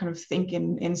not kind of think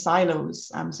in silos.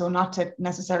 So not to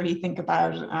necessarily think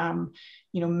about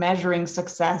measuring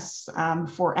success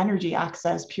for energy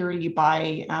access purely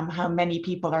by how many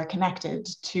people are connected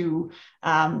to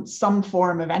some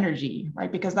form of energy,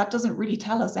 right? Because that doesn't really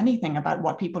tell us anything about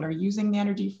what people are using the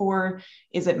energy for.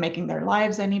 Is it making their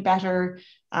lives any better?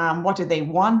 What do they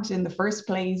want in the first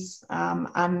place?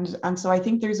 And so I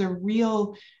think there's a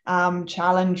real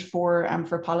challenge for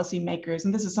policymakers,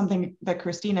 and this is something that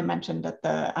Christina mentioned at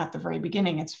the very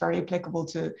beginning. It's very applicable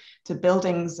to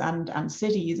buildings and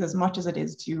cities as much as it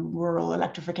is to rural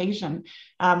electrification.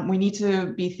 We need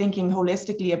to be thinking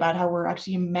holistically about how we're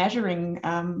actually measuring,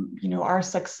 our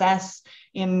success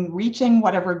in reaching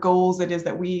whatever goals it is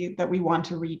that we want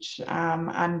to reach.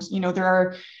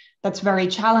 That's very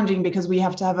challenging because we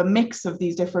have to have a mix of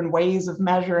these different ways of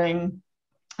measuring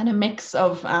and a mix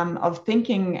of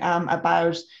thinking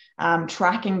about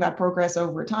tracking that progress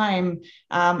over time.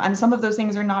 And some of those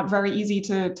things are not very easy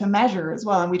to measure as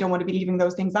well. And we don't want to be leaving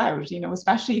those things out,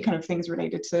 especially kind of things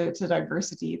related to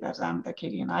diversity that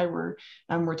Katie and I were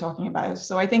talking about.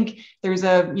 So I think there's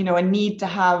a need to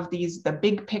have the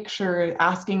big picture,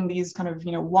 asking these kind of,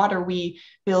 what are we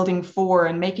building for,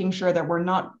 and making sure that we're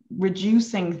not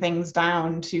reducing things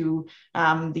down to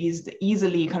these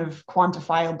easily kind of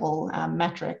quantifiable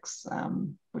metrics,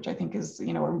 which I think is,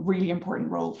 a really important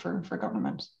role for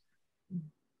government.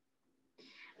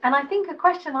 And I think a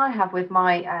question I have with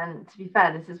and to be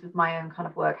fair, this is with my own kind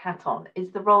of work hat on,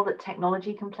 is the role that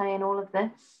technology can play in all of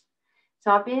this.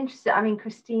 So I'd be interested,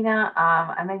 Christina,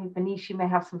 and maybe Beenish, you may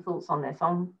have some thoughts on this,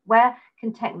 on where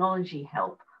can technology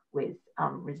help with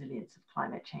resilience of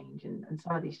climate change and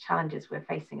some of these challenges we're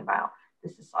facing about the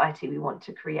society we want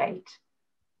to create.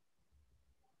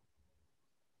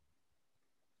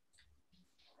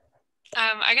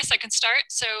 I guess I can start.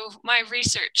 So my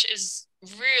research is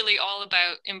really all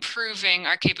about improving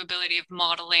our capability of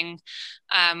modeling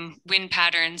wind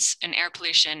patterns and air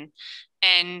pollution.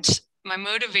 And my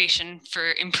motivation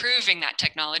for improving that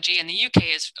technology, and the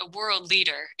UK is a world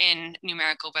leader in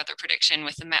numerical weather prediction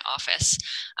with the Met Office,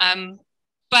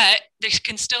 but they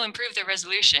can still improve their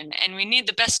resolution. And we need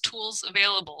the best tools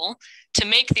available to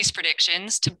make these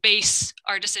predictions, to base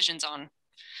our decisions on,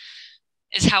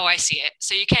 is how I see it.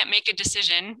 So you can't make a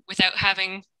decision without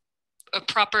having a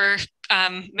proper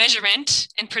measurement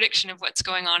and prediction of what's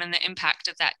going on and the impact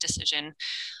of that decision.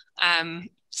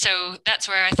 So that's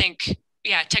where I think,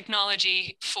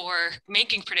 technology for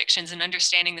making predictions and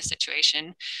understanding the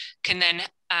situation can then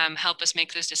help us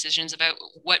make those decisions about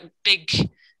what big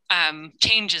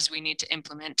changes we need to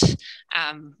implement.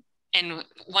 And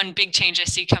one big change I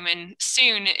see coming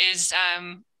soon is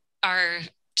our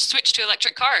switch to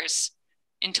electric cars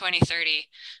in 2030.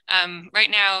 Right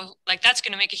now, that's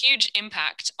going to make a huge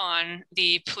impact on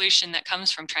the pollution that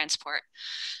comes from transport.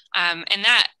 And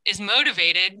that is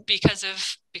motivated because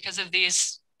of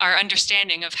our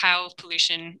understanding of how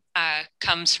pollution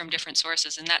comes from different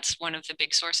sources. And that's one of the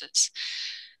big sources.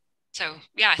 So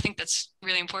yeah, I think that's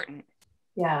really important.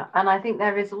 Yeah, and I think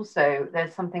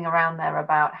there's something around there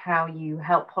about how you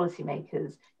help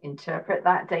policymakers interpret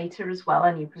that data as well,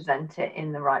 and you present it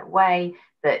in the right way,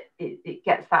 that it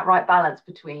gets that right balance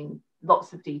between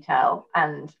lots of detail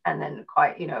and then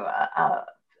quite, you know,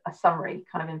 a summary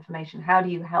kind of information. How do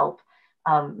you help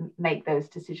make those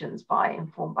decisions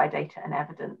informed by data and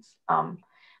evidence?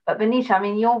 But Beenish, I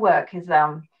mean, your work is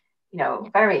you know,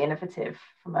 very innovative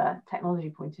from a technology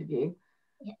point of view.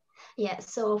 Yeah,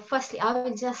 so firstly, I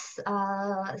will just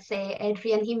say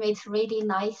Adrian, he made really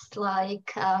nice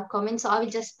comments. So I will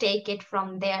just take it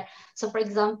from there. So for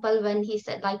example, when he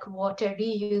said like water,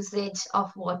 reusage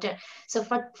of water. So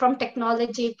from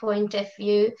technology point of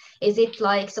view, is it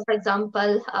like, so for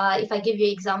example, if I give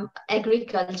you example,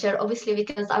 agriculture, obviously,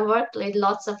 because I worked with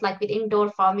lots of like with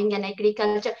indoor farming and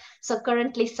agriculture. So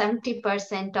currently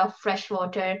 70% of fresh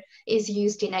water is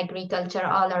used in agriculture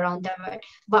all around the world.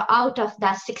 But out of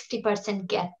that, 60%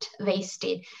 get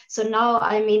wasted. So now,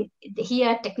 I mean,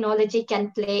 here technology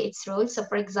can play its role. So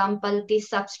for example, this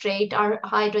substrate or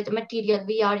hydrogen material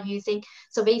we are using.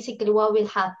 So basically what will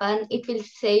happen, it will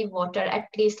save water at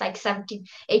least like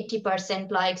 70-80%,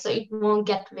 like, so it won't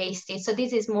get wasted. So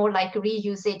this is more like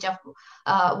reusage of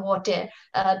water,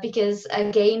 because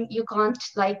again, you can't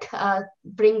like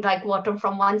bring like water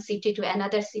from one city to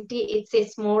another city.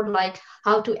 It's more like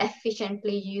how to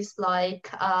efficiently use like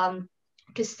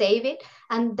to save it.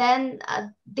 And then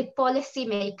the policy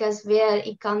makers, where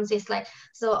it comes is like,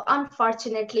 so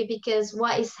unfortunately, because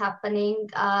what is happening,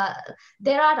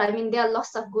 there are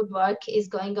lots of good work is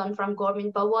going on from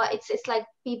government, but what it's like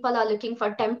people are looking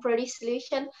for temporary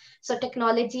solution. So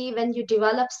technology, when you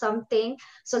develop something,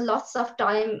 so lots of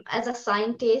time as a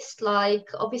scientist, like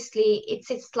obviously it's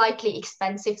slightly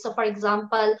expensive. So for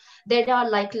example, there are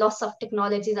like lots of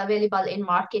technologies available in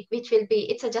market, which will be,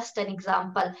 it's just an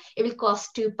example, it will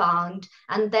cost £2,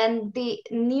 and then the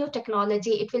new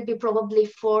technology, it will be probably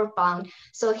 £4.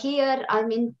 So here, I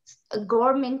mean,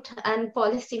 government and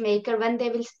policymaker, when they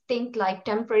will think like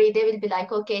temporary, they will be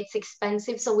like, okay, it's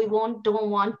expensive, so we don't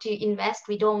want to invest,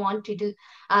 we don't want to do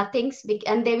things big,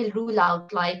 and they will rule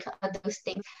out like those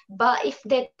things. But if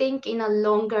they think in a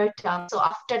longer term, so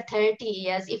after 30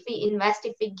 years, if we invest,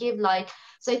 if we give like,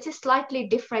 so it's a slightly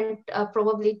different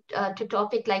probably to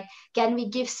topic, like can we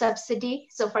give subsidy?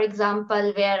 So for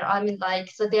example, where I mean like,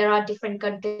 so there are different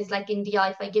countries like India,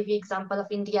 if I give you example of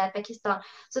India and Pakistan,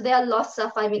 so there are lots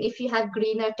of, I mean, if you have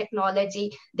greener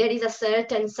technology, there is a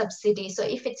certain subsidy. So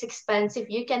if it's expensive,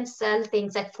 you can sell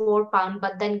things at £4,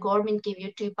 but then government give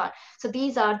you £2. So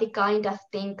these are the kind of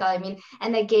thing, I mean,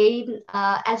 and again,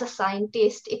 as a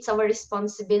scientist, it's our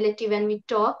responsibility when we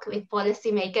talk with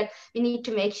policymakers, we need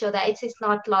to make sure that it's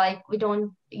not like we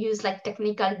don't use like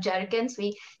technical jargons,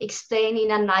 we explain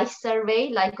in a nicer way,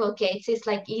 like, okay, it's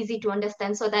like easy to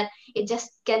understand, so that it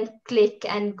just can click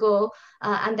and go,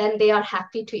 and then they are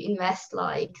happy to invest,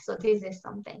 like, so this is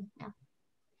something. Yeah,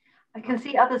 I can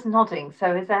see others nodding,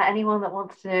 so is there anyone that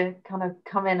wants to kind of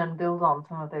come in and build on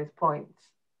some of those points?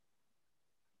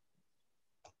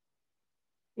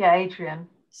 Yeah, Adrian.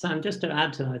 Sam, just to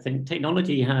add to that, I think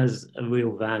technology has a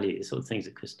real value, the sort of things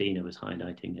that Christina was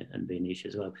highlighting and Beenish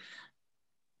as well.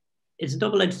 It's a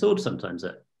double-edged sword sometimes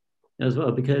as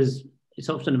well, because it's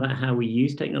often about how we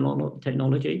use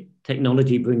technology.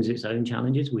 Technology brings its own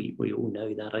challenges. We all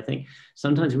know that, I think.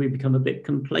 Sometimes we become a bit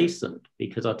complacent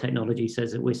because our technology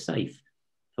says that we're safe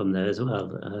from there as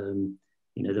well.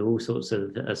 You know, there are all sorts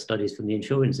of studies from the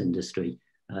insurance industry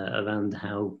around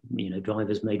how, you know,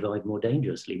 drivers may drive more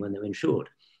dangerously when they're insured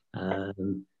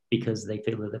because they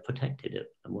feel that they're protected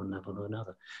at one level or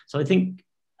another. So I think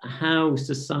how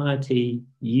society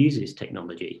uses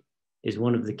technology is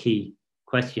one of the key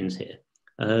questions here.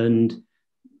 And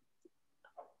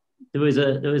there was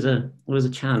a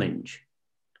challenge.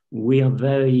 We are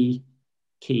very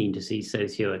keen to see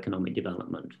socioeconomic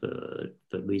development for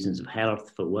reasons of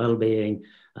health, for well-being,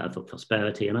 for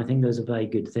prosperity, and I think those are very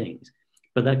good things.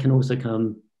 But that can also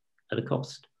come at a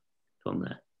cost from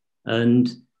there.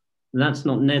 And that's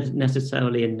not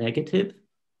necessarily a negative,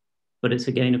 but it's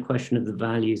again a question of the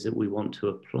values that we want to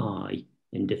apply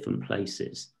in different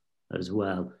places as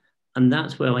well. And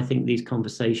that's where I think these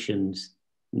conversations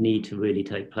need to really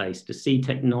take place, to see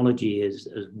technology as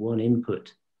one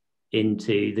input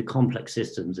into the complex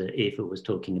systems that Aoife was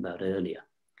talking about earlier.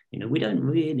 You know, we don't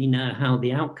really know how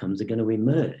the outcomes are going to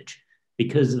emerge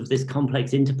because of this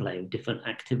complex interplay of different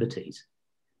activities.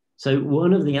 So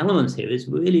one of the elements here is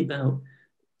really about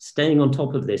staying on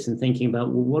top of this and thinking about,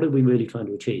 well, what are we really trying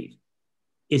to achieve?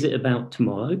 Is it about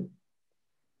tomorrow?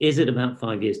 Is it about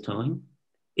 5 years' time?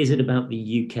 Is it about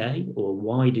the UK or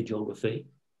wider geography?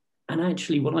 And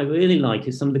actually, what I really like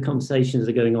is some of the conversations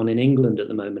that are going on in England at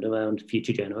the moment around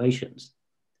future generations.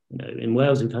 You know, in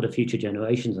Wales, we've had a Future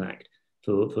Generations Act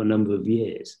for a number of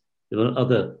years. There are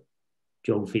other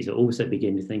geographies that also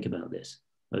begin to think about this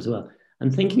as well.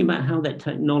 And thinking about how that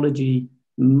technology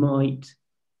might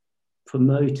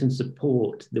promote and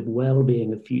support the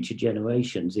well-being of future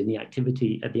generations in the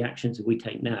the actions that we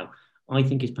take now, I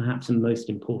think is perhaps the most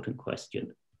important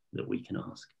question that we can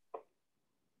ask.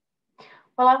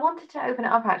 Well, I wanted to open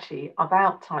it up actually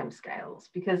about timescales,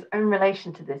 because in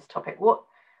relation to this topic, what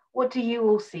do you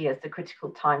all see as the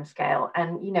critical timescale?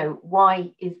 And, you know,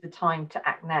 why is the time to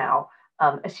act now?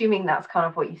 Assuming that's kind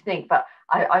of what you think, but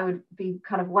I would be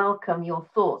kind of welcome your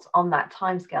thoughts on that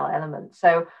timescale element.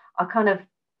 So I'll kind of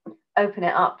open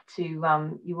it up to you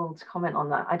all to comment on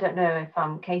that. I don't know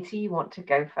if Katie, you want to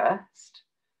go first?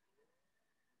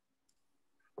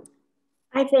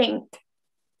 I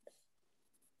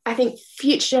think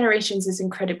future generations is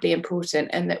incredibly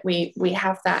important, and that we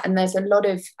have that, and there's a lot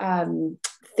of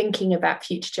thinking about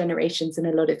future generations in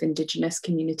a lot of Indigenous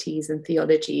communities and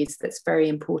theologies that's very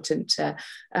important to,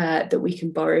 that we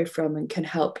can borrow from and can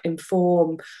help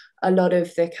inform a lot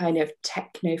of the kind of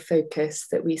techno focus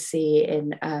that we see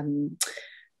in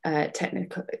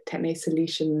techno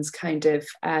solutions kind of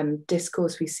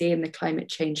discourse we see in the climate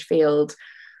change field.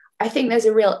 I think there's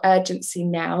a real urgency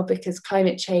now, because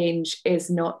climate change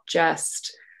is not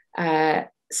just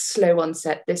slow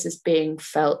onset. This is being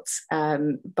felt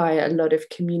by a lot of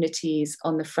communities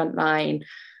on the front line.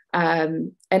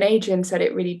 And Adrian said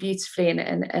it really beautifully,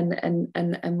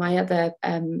 and my other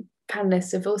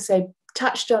panelists have also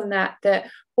touched on that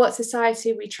what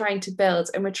society are we trying to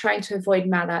build? And we're trying to avoid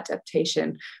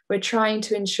maladaptation. We're trying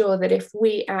to ensure that if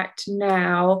we act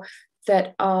now,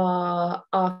 that our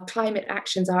climate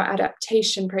actions, our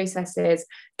adaptation processes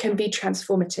can be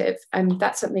transformative. And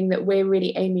that's something that we're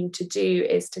really aiming to do,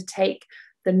 is to take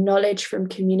the knowledge from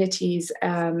communities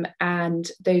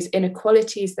and those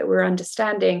inequalities that we're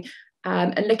understanding,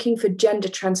 and looking for gender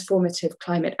transformative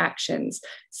climate actions.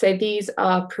 So these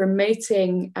are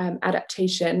promoting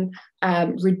adaptation,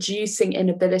 reducing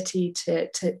inability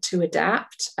to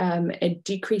adapt, and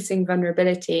decreasing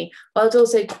vulnerability, while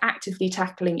also actively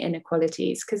tackling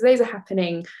inequalities, because those are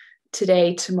happening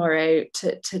today, tomorrow,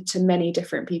 to many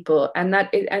different people, and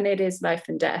it is life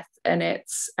and death, and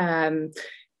it's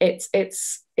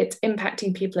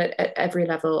impacting people at every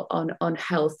level, on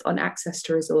health, on access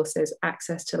to resources,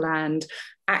 access to land,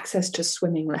 access to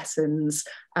swimming lessons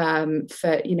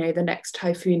for, you know, the next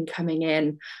typhoon coming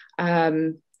in.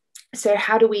 So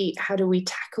how do we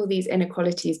tackle these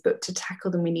inequalities? But to tackle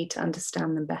them, we need to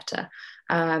understand them better.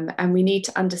 And we need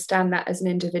to understand that as an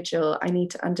individual. I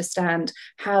need to understand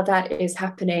how that is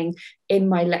happening in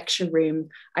my lecture room.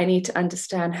 I need to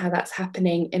understand how that's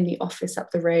happening in the office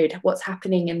up the road, what's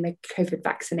happening in the COVID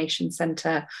vaccination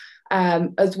centre,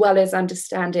 as well as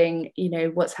understanding, you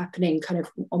know, what's happening kind of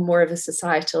on more of a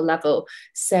societal level.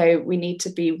 So we need to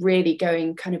be really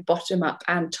going kind of bottom up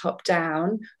and top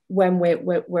down when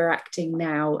we're acting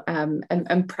now,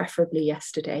 and preferably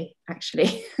yesterday,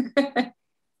 actually.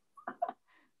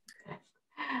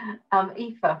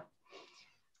 Aoife.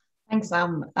 Thanks,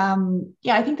 Sam.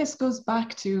 Yeah, I think this goes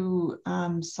back to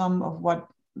some of what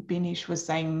Beenish was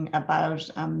saying about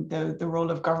the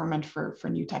role of government for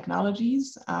new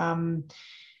technologies,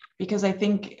 because I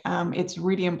think it's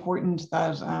really important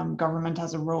that government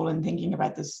has a role in thinking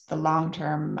about the long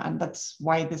term, and that's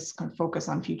why this kind of focus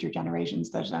on future generations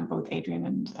that both Adrian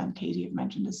and Katie have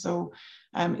mentioned is so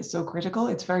critical.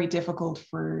 It's very difficult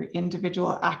for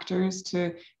individual actors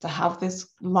to have this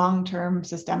long-term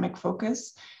systemic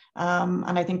focus.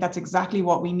 And I think that's exactly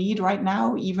what we need right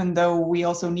now, even though we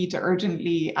also need to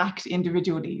urgently act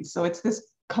individually. So it's this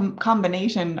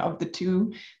combination of the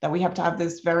two that we have to have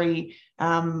this very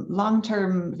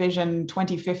long-term vision.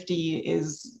 2050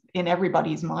 is in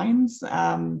everybody's minds.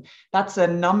 That's a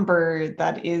number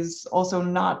that is also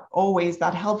not always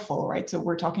that helpful, right? So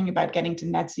we're talking about getting to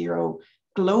net zero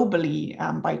globally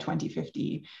by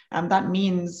 2050. That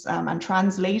means, and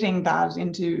translating that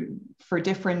for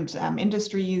different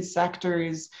industries,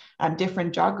 sectors, and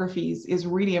different geographies is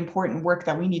really important work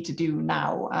that we need to do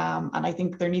now. And I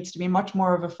think there needs to be much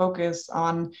more of a focus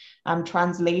on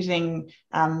translating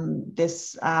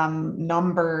this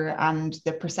number and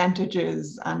the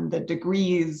percentages and the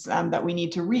degrees that we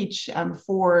need to reach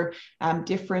for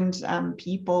different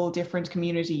people, different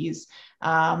communities,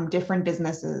 different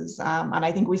businesses. And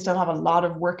I think we still have a lot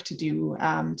of work to do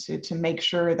to make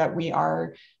sure that we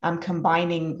are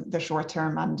combining the short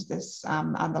term and this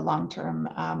and the long term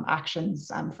actions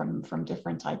from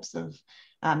different types of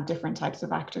different types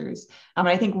of actors.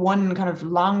 I think one kind of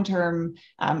long-term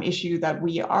issue that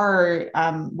we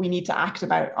need to act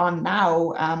on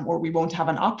now, or we won't have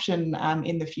an option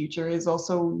in the future, is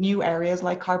also new areas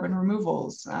like carbon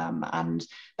removals, and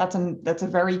that's a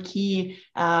very key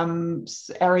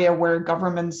area where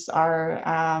governments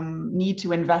need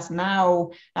to invest now,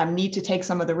 need to take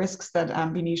some of the risks that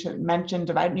Beenish mentioned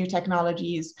about new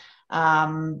technologies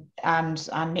and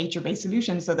nature-based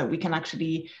solutions, so that we can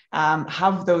actually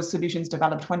have those solutions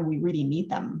developed when we really need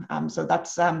them. So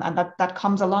that's and that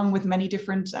comes along with many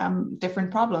different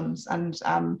problems and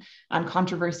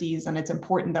controversies, and it's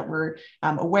important that we're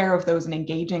aware of those and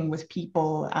engaging with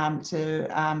people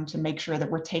to make sure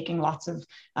that we're taking lots of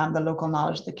the local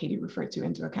knowledge that Katie referred to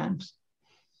into account.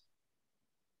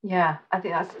 Yeah, I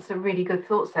think that's some really good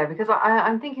thoughts there, because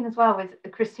I'm thinking as well with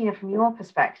Christina, from your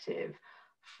perspective,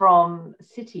 from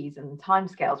cities and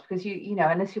timescales, because you know,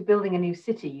 unless you're building a new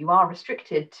city, you are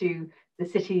restricted to the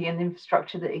city and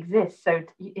infrastructure that exists. So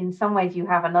in some ways, you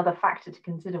have another factor to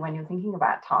consider when you're thinking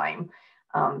about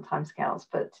timescales.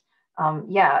 But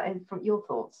yeah, from your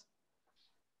thoughts.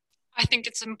 I think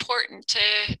it's important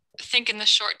to think in the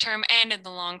short term and in the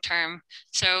long term.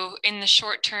 So in the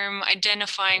short term,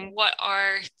 identifying what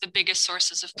are the biggest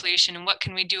sources of pollution and what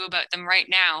can we do about them right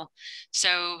now.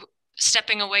 So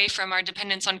stepping away from our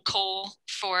dependence on coal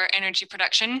for energy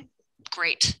production,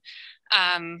 great.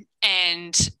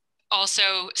 And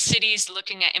also cities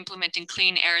looking at implementing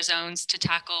clean air zones to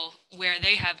tackle where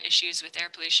they have issues with air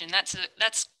pollution. That's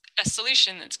a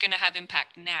solution that's going to have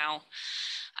impact now.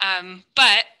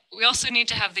 But we also need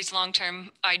to have these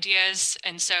long-term ideas.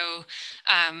 And so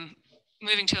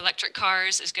moving to electric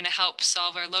cars is going to help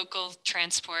solve our local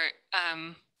transport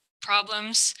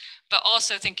problems, but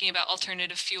also thinking about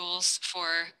alternative fuels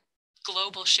for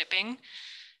global shipping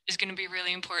is going to be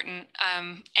really important,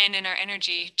 and in our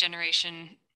energy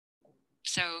generation.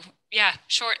 So yeah,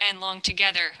 short and long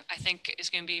together, I think,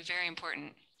 is going to be very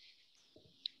important.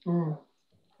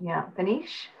 Yeah,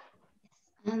 Beenish?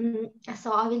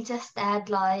 So I will just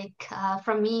add, like,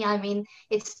 from me, I mean,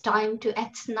 it's time to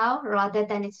act now rather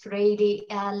than it's really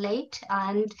late.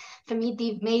 And for me,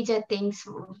 the major things,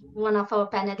 one of our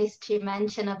panelists, she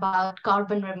mentioned about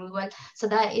carbon removal. So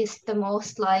that is the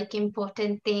most like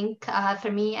important thing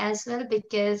for me as well,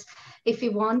 because if we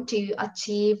want to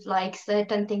achieve like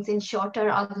certain things in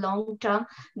shorter or long term,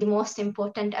 the most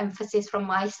important emphasis from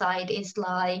my side is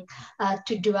like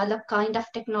to develop kind of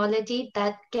technology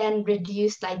that can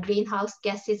reduce like greenhouse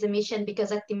gases emission,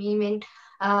 because at the moment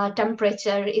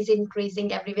temperature is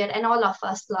increasing everywhere, and all of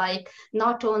us, like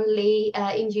not only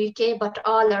in UK but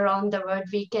all around the world,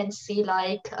 we can see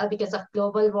like because of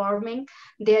global warming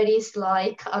there is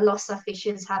like a loss of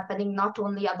issues happening, not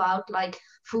only about like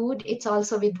food, it's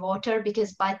also with water,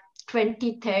 because by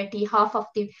 2030 half of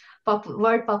the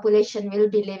world population will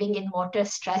be living in water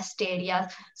stressed areas.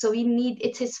 So we need,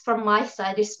 it is from my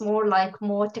side, it's more like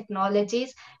more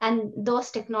technologies, and those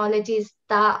technologies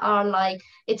that are like,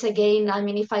 it's again, I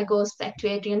mean, if I goes back to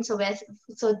Adrian, so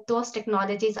those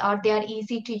technologies they are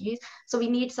easy to use. So we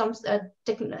need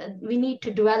we need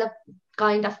to develop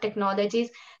kind of technologies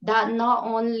that not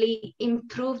only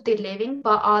improve the living,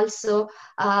 but also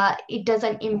it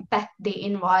doesn't impact the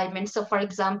environment. So for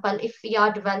example, if we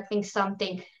are developing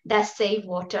something that save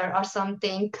water, or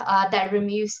something that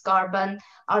removes carbon,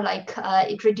 or like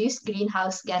it reduces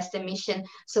greenhouse gas emission,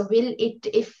 so will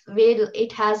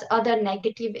it has other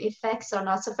negative effects or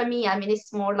not? So for me, I mean,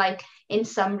 it's more like, in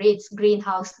summary, it's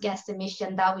greenhouse gas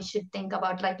emission that we should think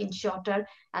about, like in shorter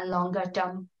and longer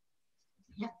term.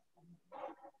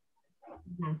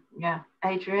 Yeah,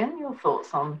 Adrian, your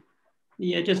thoughts on?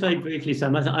 Yeah, just very briefly,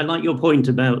 Sam. I like your point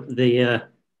about the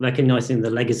recognising the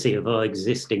legacy of our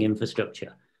existing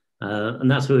infrastructure,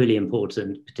 and that's really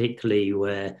important, particularly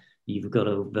where you've got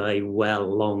a very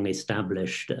long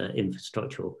established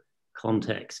infrastructural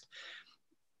context.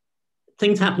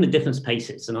 Things happen at different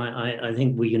paces, and I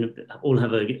think we all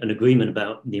have an agreement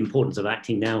about the importance of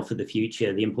acting now for the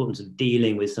future, the importance of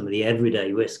dealing with some of the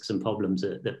everyday risks and problems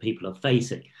that people are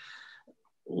facing.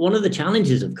 One of the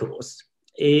challenges, of course,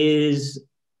 is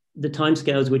the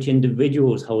timescales which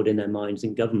individuals hold in their minds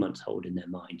and governments hold in their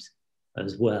minds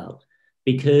as well.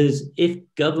 Because if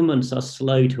governments are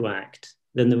slow to act,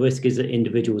 then the risk is that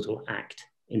individuals will act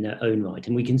in their own right.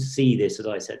 And we can see this, as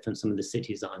I said, from some of the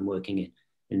cities that I'm working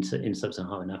in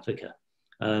sub-Saharan Africa.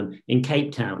 In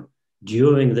Cape Town,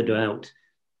 during the drought,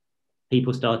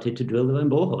 people started to drill their own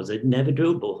boreholes. They'd never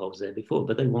drilled boreholes there before,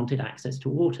 but they wanted access to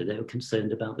water. They were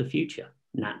concerned about the future.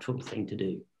 Natural thing to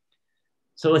do.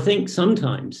 So I think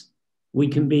sometimes we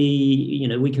can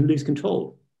we can lose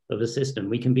control of a system,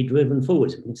 we can be driven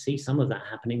forward. We can see some of that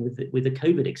happening with the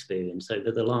COVID experience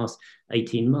over the last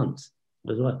 18 months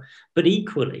as well. But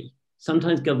equally,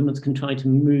 sometimes governments can try to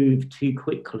move too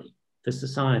quickly for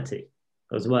society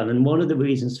as well. And one of the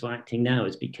reasons for acting now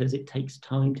is because it takes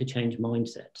time to change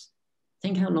mindsets.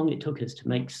 Think how long it took us to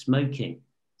make smoking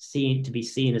to be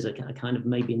seen as a kind of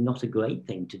maybe not a great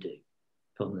thing to do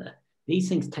from there. These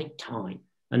things take time.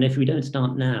 And if we don't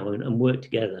start now and work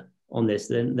together on this,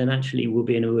 then actually we'll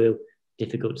be in a real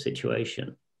difficult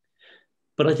situation.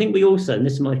 But I think we also, and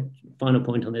this is my final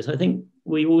point on this, I think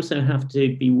we also have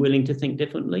to be willing to think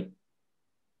differently.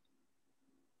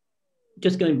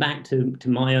 Just going back to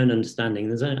my own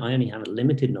understanding, I only have a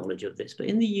limited knowledge of this, but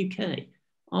in the UK,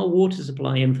 our water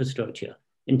supply infrastructure,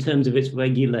 in terms of its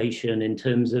regulation, in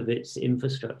terms of its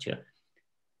infrastructure,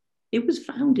 it was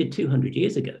founded 200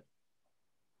 years ago.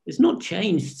 It's not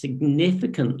changed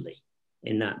significantly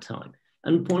in that time.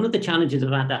 And one of the challenges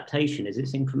of adaptation is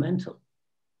it's incremental.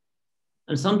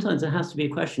 And sometimes there has to be a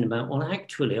question about, well,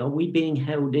 actually, are we being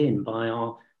held in by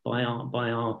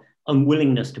our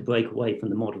unwillingness to break away from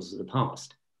the models of the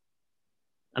past?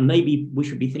 And maybe we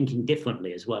should be thinking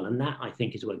differently as well. And that, I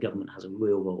think, is where government has a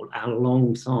real role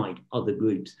alongside other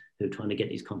groups who are trying to get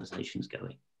these conversations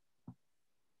going.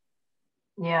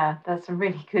 Yeah, there's some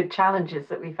really good challenges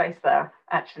that we face there,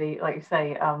 actually. Like you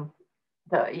say,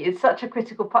 that it's such a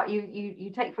critical part.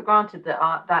 You take for granted that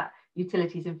that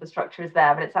utilities infrastructure is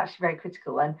there, but it's actually very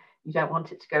critical, and you don't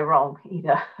want it to go wrong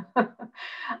either.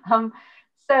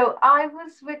 So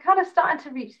we're kind of starting to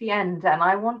reach the end, and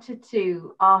I wanted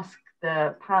to ask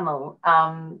the panel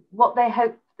what they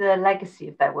hope the legacy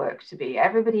of their work to be.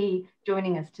 Everybody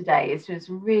joining us today is doing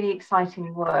some really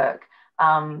exciting work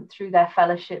through their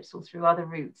fellowships or through other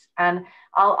routes. And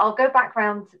I'll go back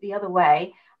round the other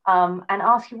way and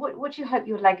ask you, what do you hope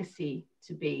your legacy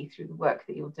to be through the work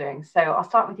that you're doing? So I'll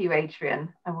start with you,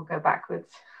 Adrian, and we'll go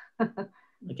backwards.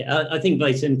 Okay, I think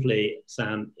very simply,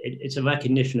 Sam, it's a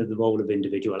recognition of the role of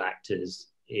individual actors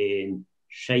in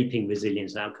shaping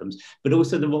resilience outcomes, but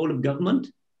also the role of government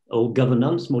or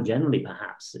governance more generally,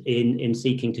 perhaps, in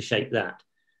seeking to shape that.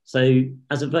 So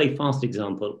as a very fast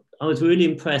example, I was really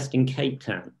impressed in Cape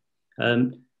Town,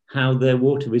 how their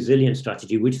water resilience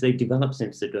strategy, which they've developed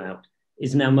since the drought,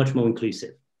 is now much more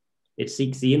inclusive. It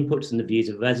seeks the inputs and the views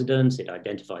of residents, it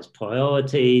identifies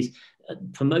priorities,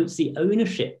 promotes the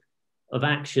ownership of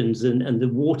actions and the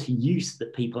water use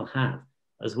that people have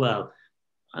as well.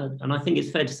 And I think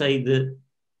it's fair to say that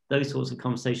those sorts of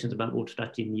conversations about water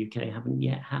strategy in the UK haven't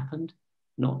yet happened,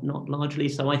 not largely.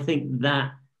 So I think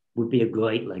that would be a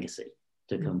great legacy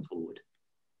to come forward.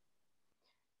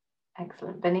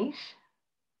 Excellent. Beenish?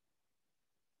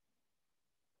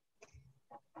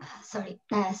 Sorry.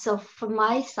 So from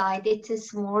my side, it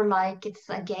is more like it's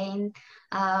again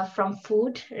from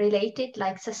food related,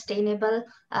 like sustainable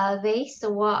waste.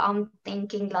 So what I'm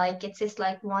thinking, like it's just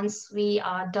like once we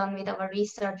are done with our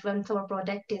research, once our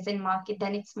product is in market,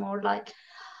 then it's more like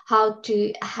how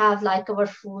to have like our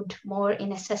food more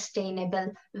in a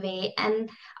sustainable way. And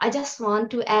I just want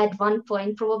to add one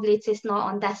point, probably it is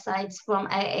not on that side, it's from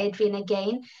Adrian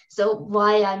again. So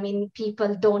why, I mean,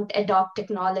 people don't adopt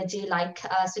technology like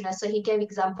us, you know, so he gave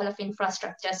example of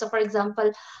infrastructure. So for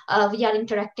example, we are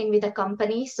interacting with a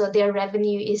company, so their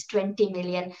revenue is 20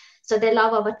 million. So they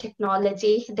love our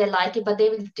technology, they like it, but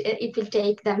it will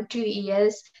take them 2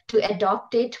 years to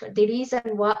adopt it. The reason,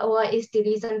 what is the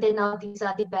reason? They know these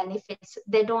are the benefits.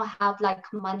 They don't have like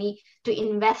money to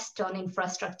invest on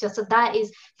infrastructure. So that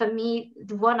is, for me,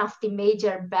 one of the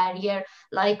major barrier,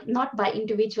 like not by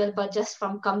individual, but just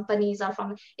from companies or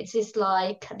from, it's just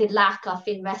like the lack of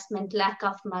investment, lack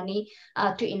of money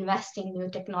to invest in new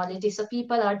technology. So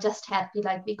people are just happy,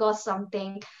 like we got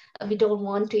something, we don't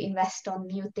want to invest on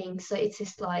new things. So it's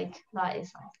just like, that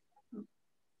is like.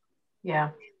 Yeah,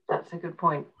 that's a good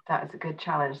point. That is a good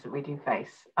challenge that we do face.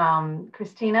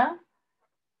 Christina?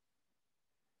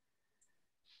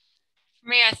 For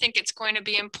me, I think it's going to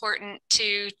be important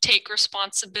to take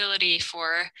responsibility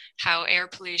for how air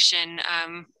pollution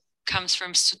comes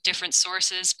from different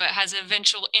sources, but has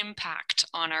eventual impact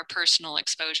on our personal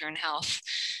exposure and health.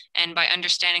 And by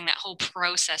understanding that whole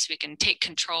process, we can take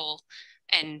control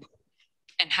and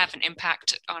have an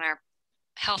impact on our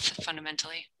health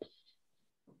fundamentally.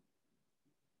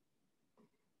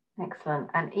 Excellent.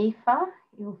 And Aoife,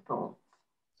 your thoughts?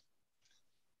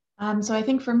 So I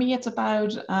think for me, it's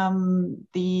about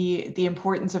the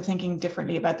importance of thinking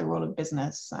differently about the role of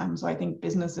business. So I think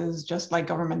businesses, just like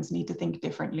governments, need to think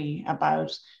differently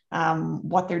about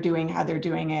what they're doing, how they're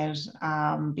doing it,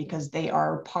 because they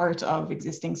are part of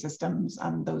existing systems,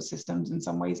 and those systems in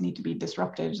some ways need to be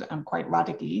disrupted quite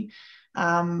radically.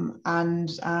 All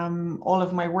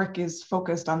of my work is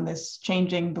focused on this,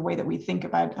 changing the way that we think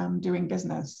about doing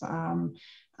business.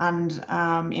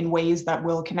 In ways that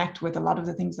will connect with a lot of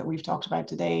the things that we've talked about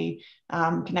today,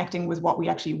 connecting with what we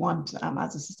actually want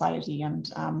as a society, and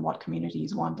what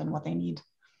communities want and what they need.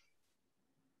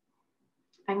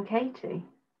 And Katie?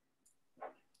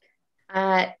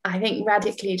 I think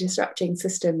radically disrupting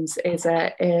systems is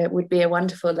would be a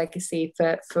wonderful legacy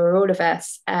for all of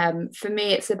us. For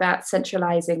me, it's about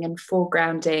centralizing and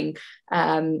foregrounding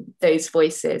those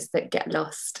voices that get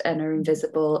lost and are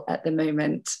invisible at the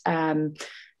moment,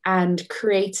 and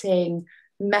creating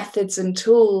methods and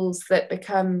tools that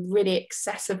become really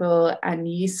accessible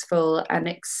and useful and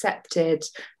accepted.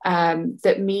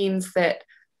 That means that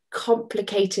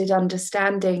complicated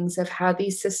understandings of how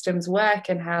these systems work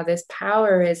and how this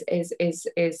power is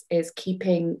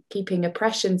keeping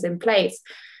oppressions in place,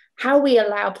 how we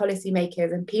allow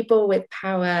policymakers and people with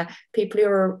power, people who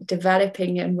are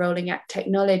developing and rolling out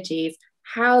technologies,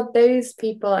 how those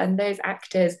people and those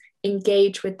actors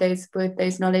engage with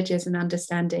those knowledges and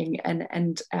understanding,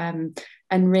 and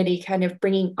really kind of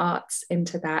bringing arts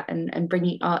into that, and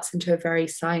bringing arts into a very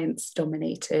science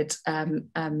dominated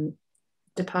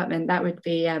department. That would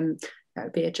be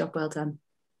a job well done.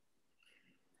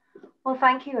 Well,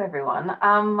 thank you, everyone.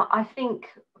 I think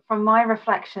from my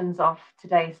reflections of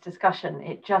today's discussion,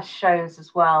 it just shows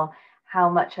as well how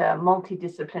much a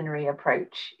multidisciplinary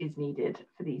approach is needed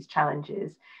for these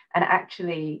challenges. And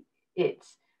actually,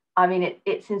 it's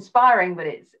inspiring, but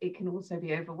it can also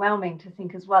be overwhelming to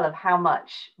think as well of how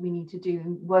much we need to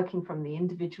do, working from the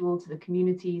individual to the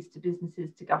communities to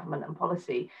businesses to government and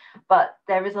policy. But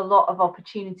there is a lot of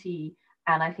opportunity,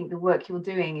 and I think the work you're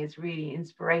doing is really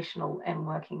inspirational in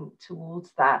working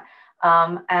towards that.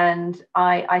 And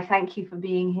I thank you for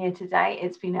being here today.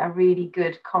 It's been a really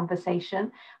good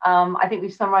conversation. I think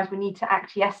we've summarised we need to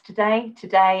act yes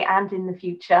today and in the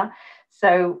future.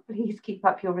 So please keep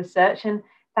up your research, and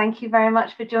thank you very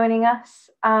much for joining us.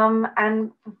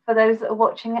 And for those that are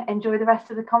watching, enjoy the rest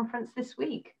of the conference this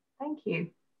week. Thank you.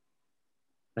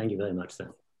 Thank you very much,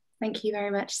 Sam. Thank you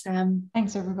very much, Sam.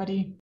 Thanks, everybody.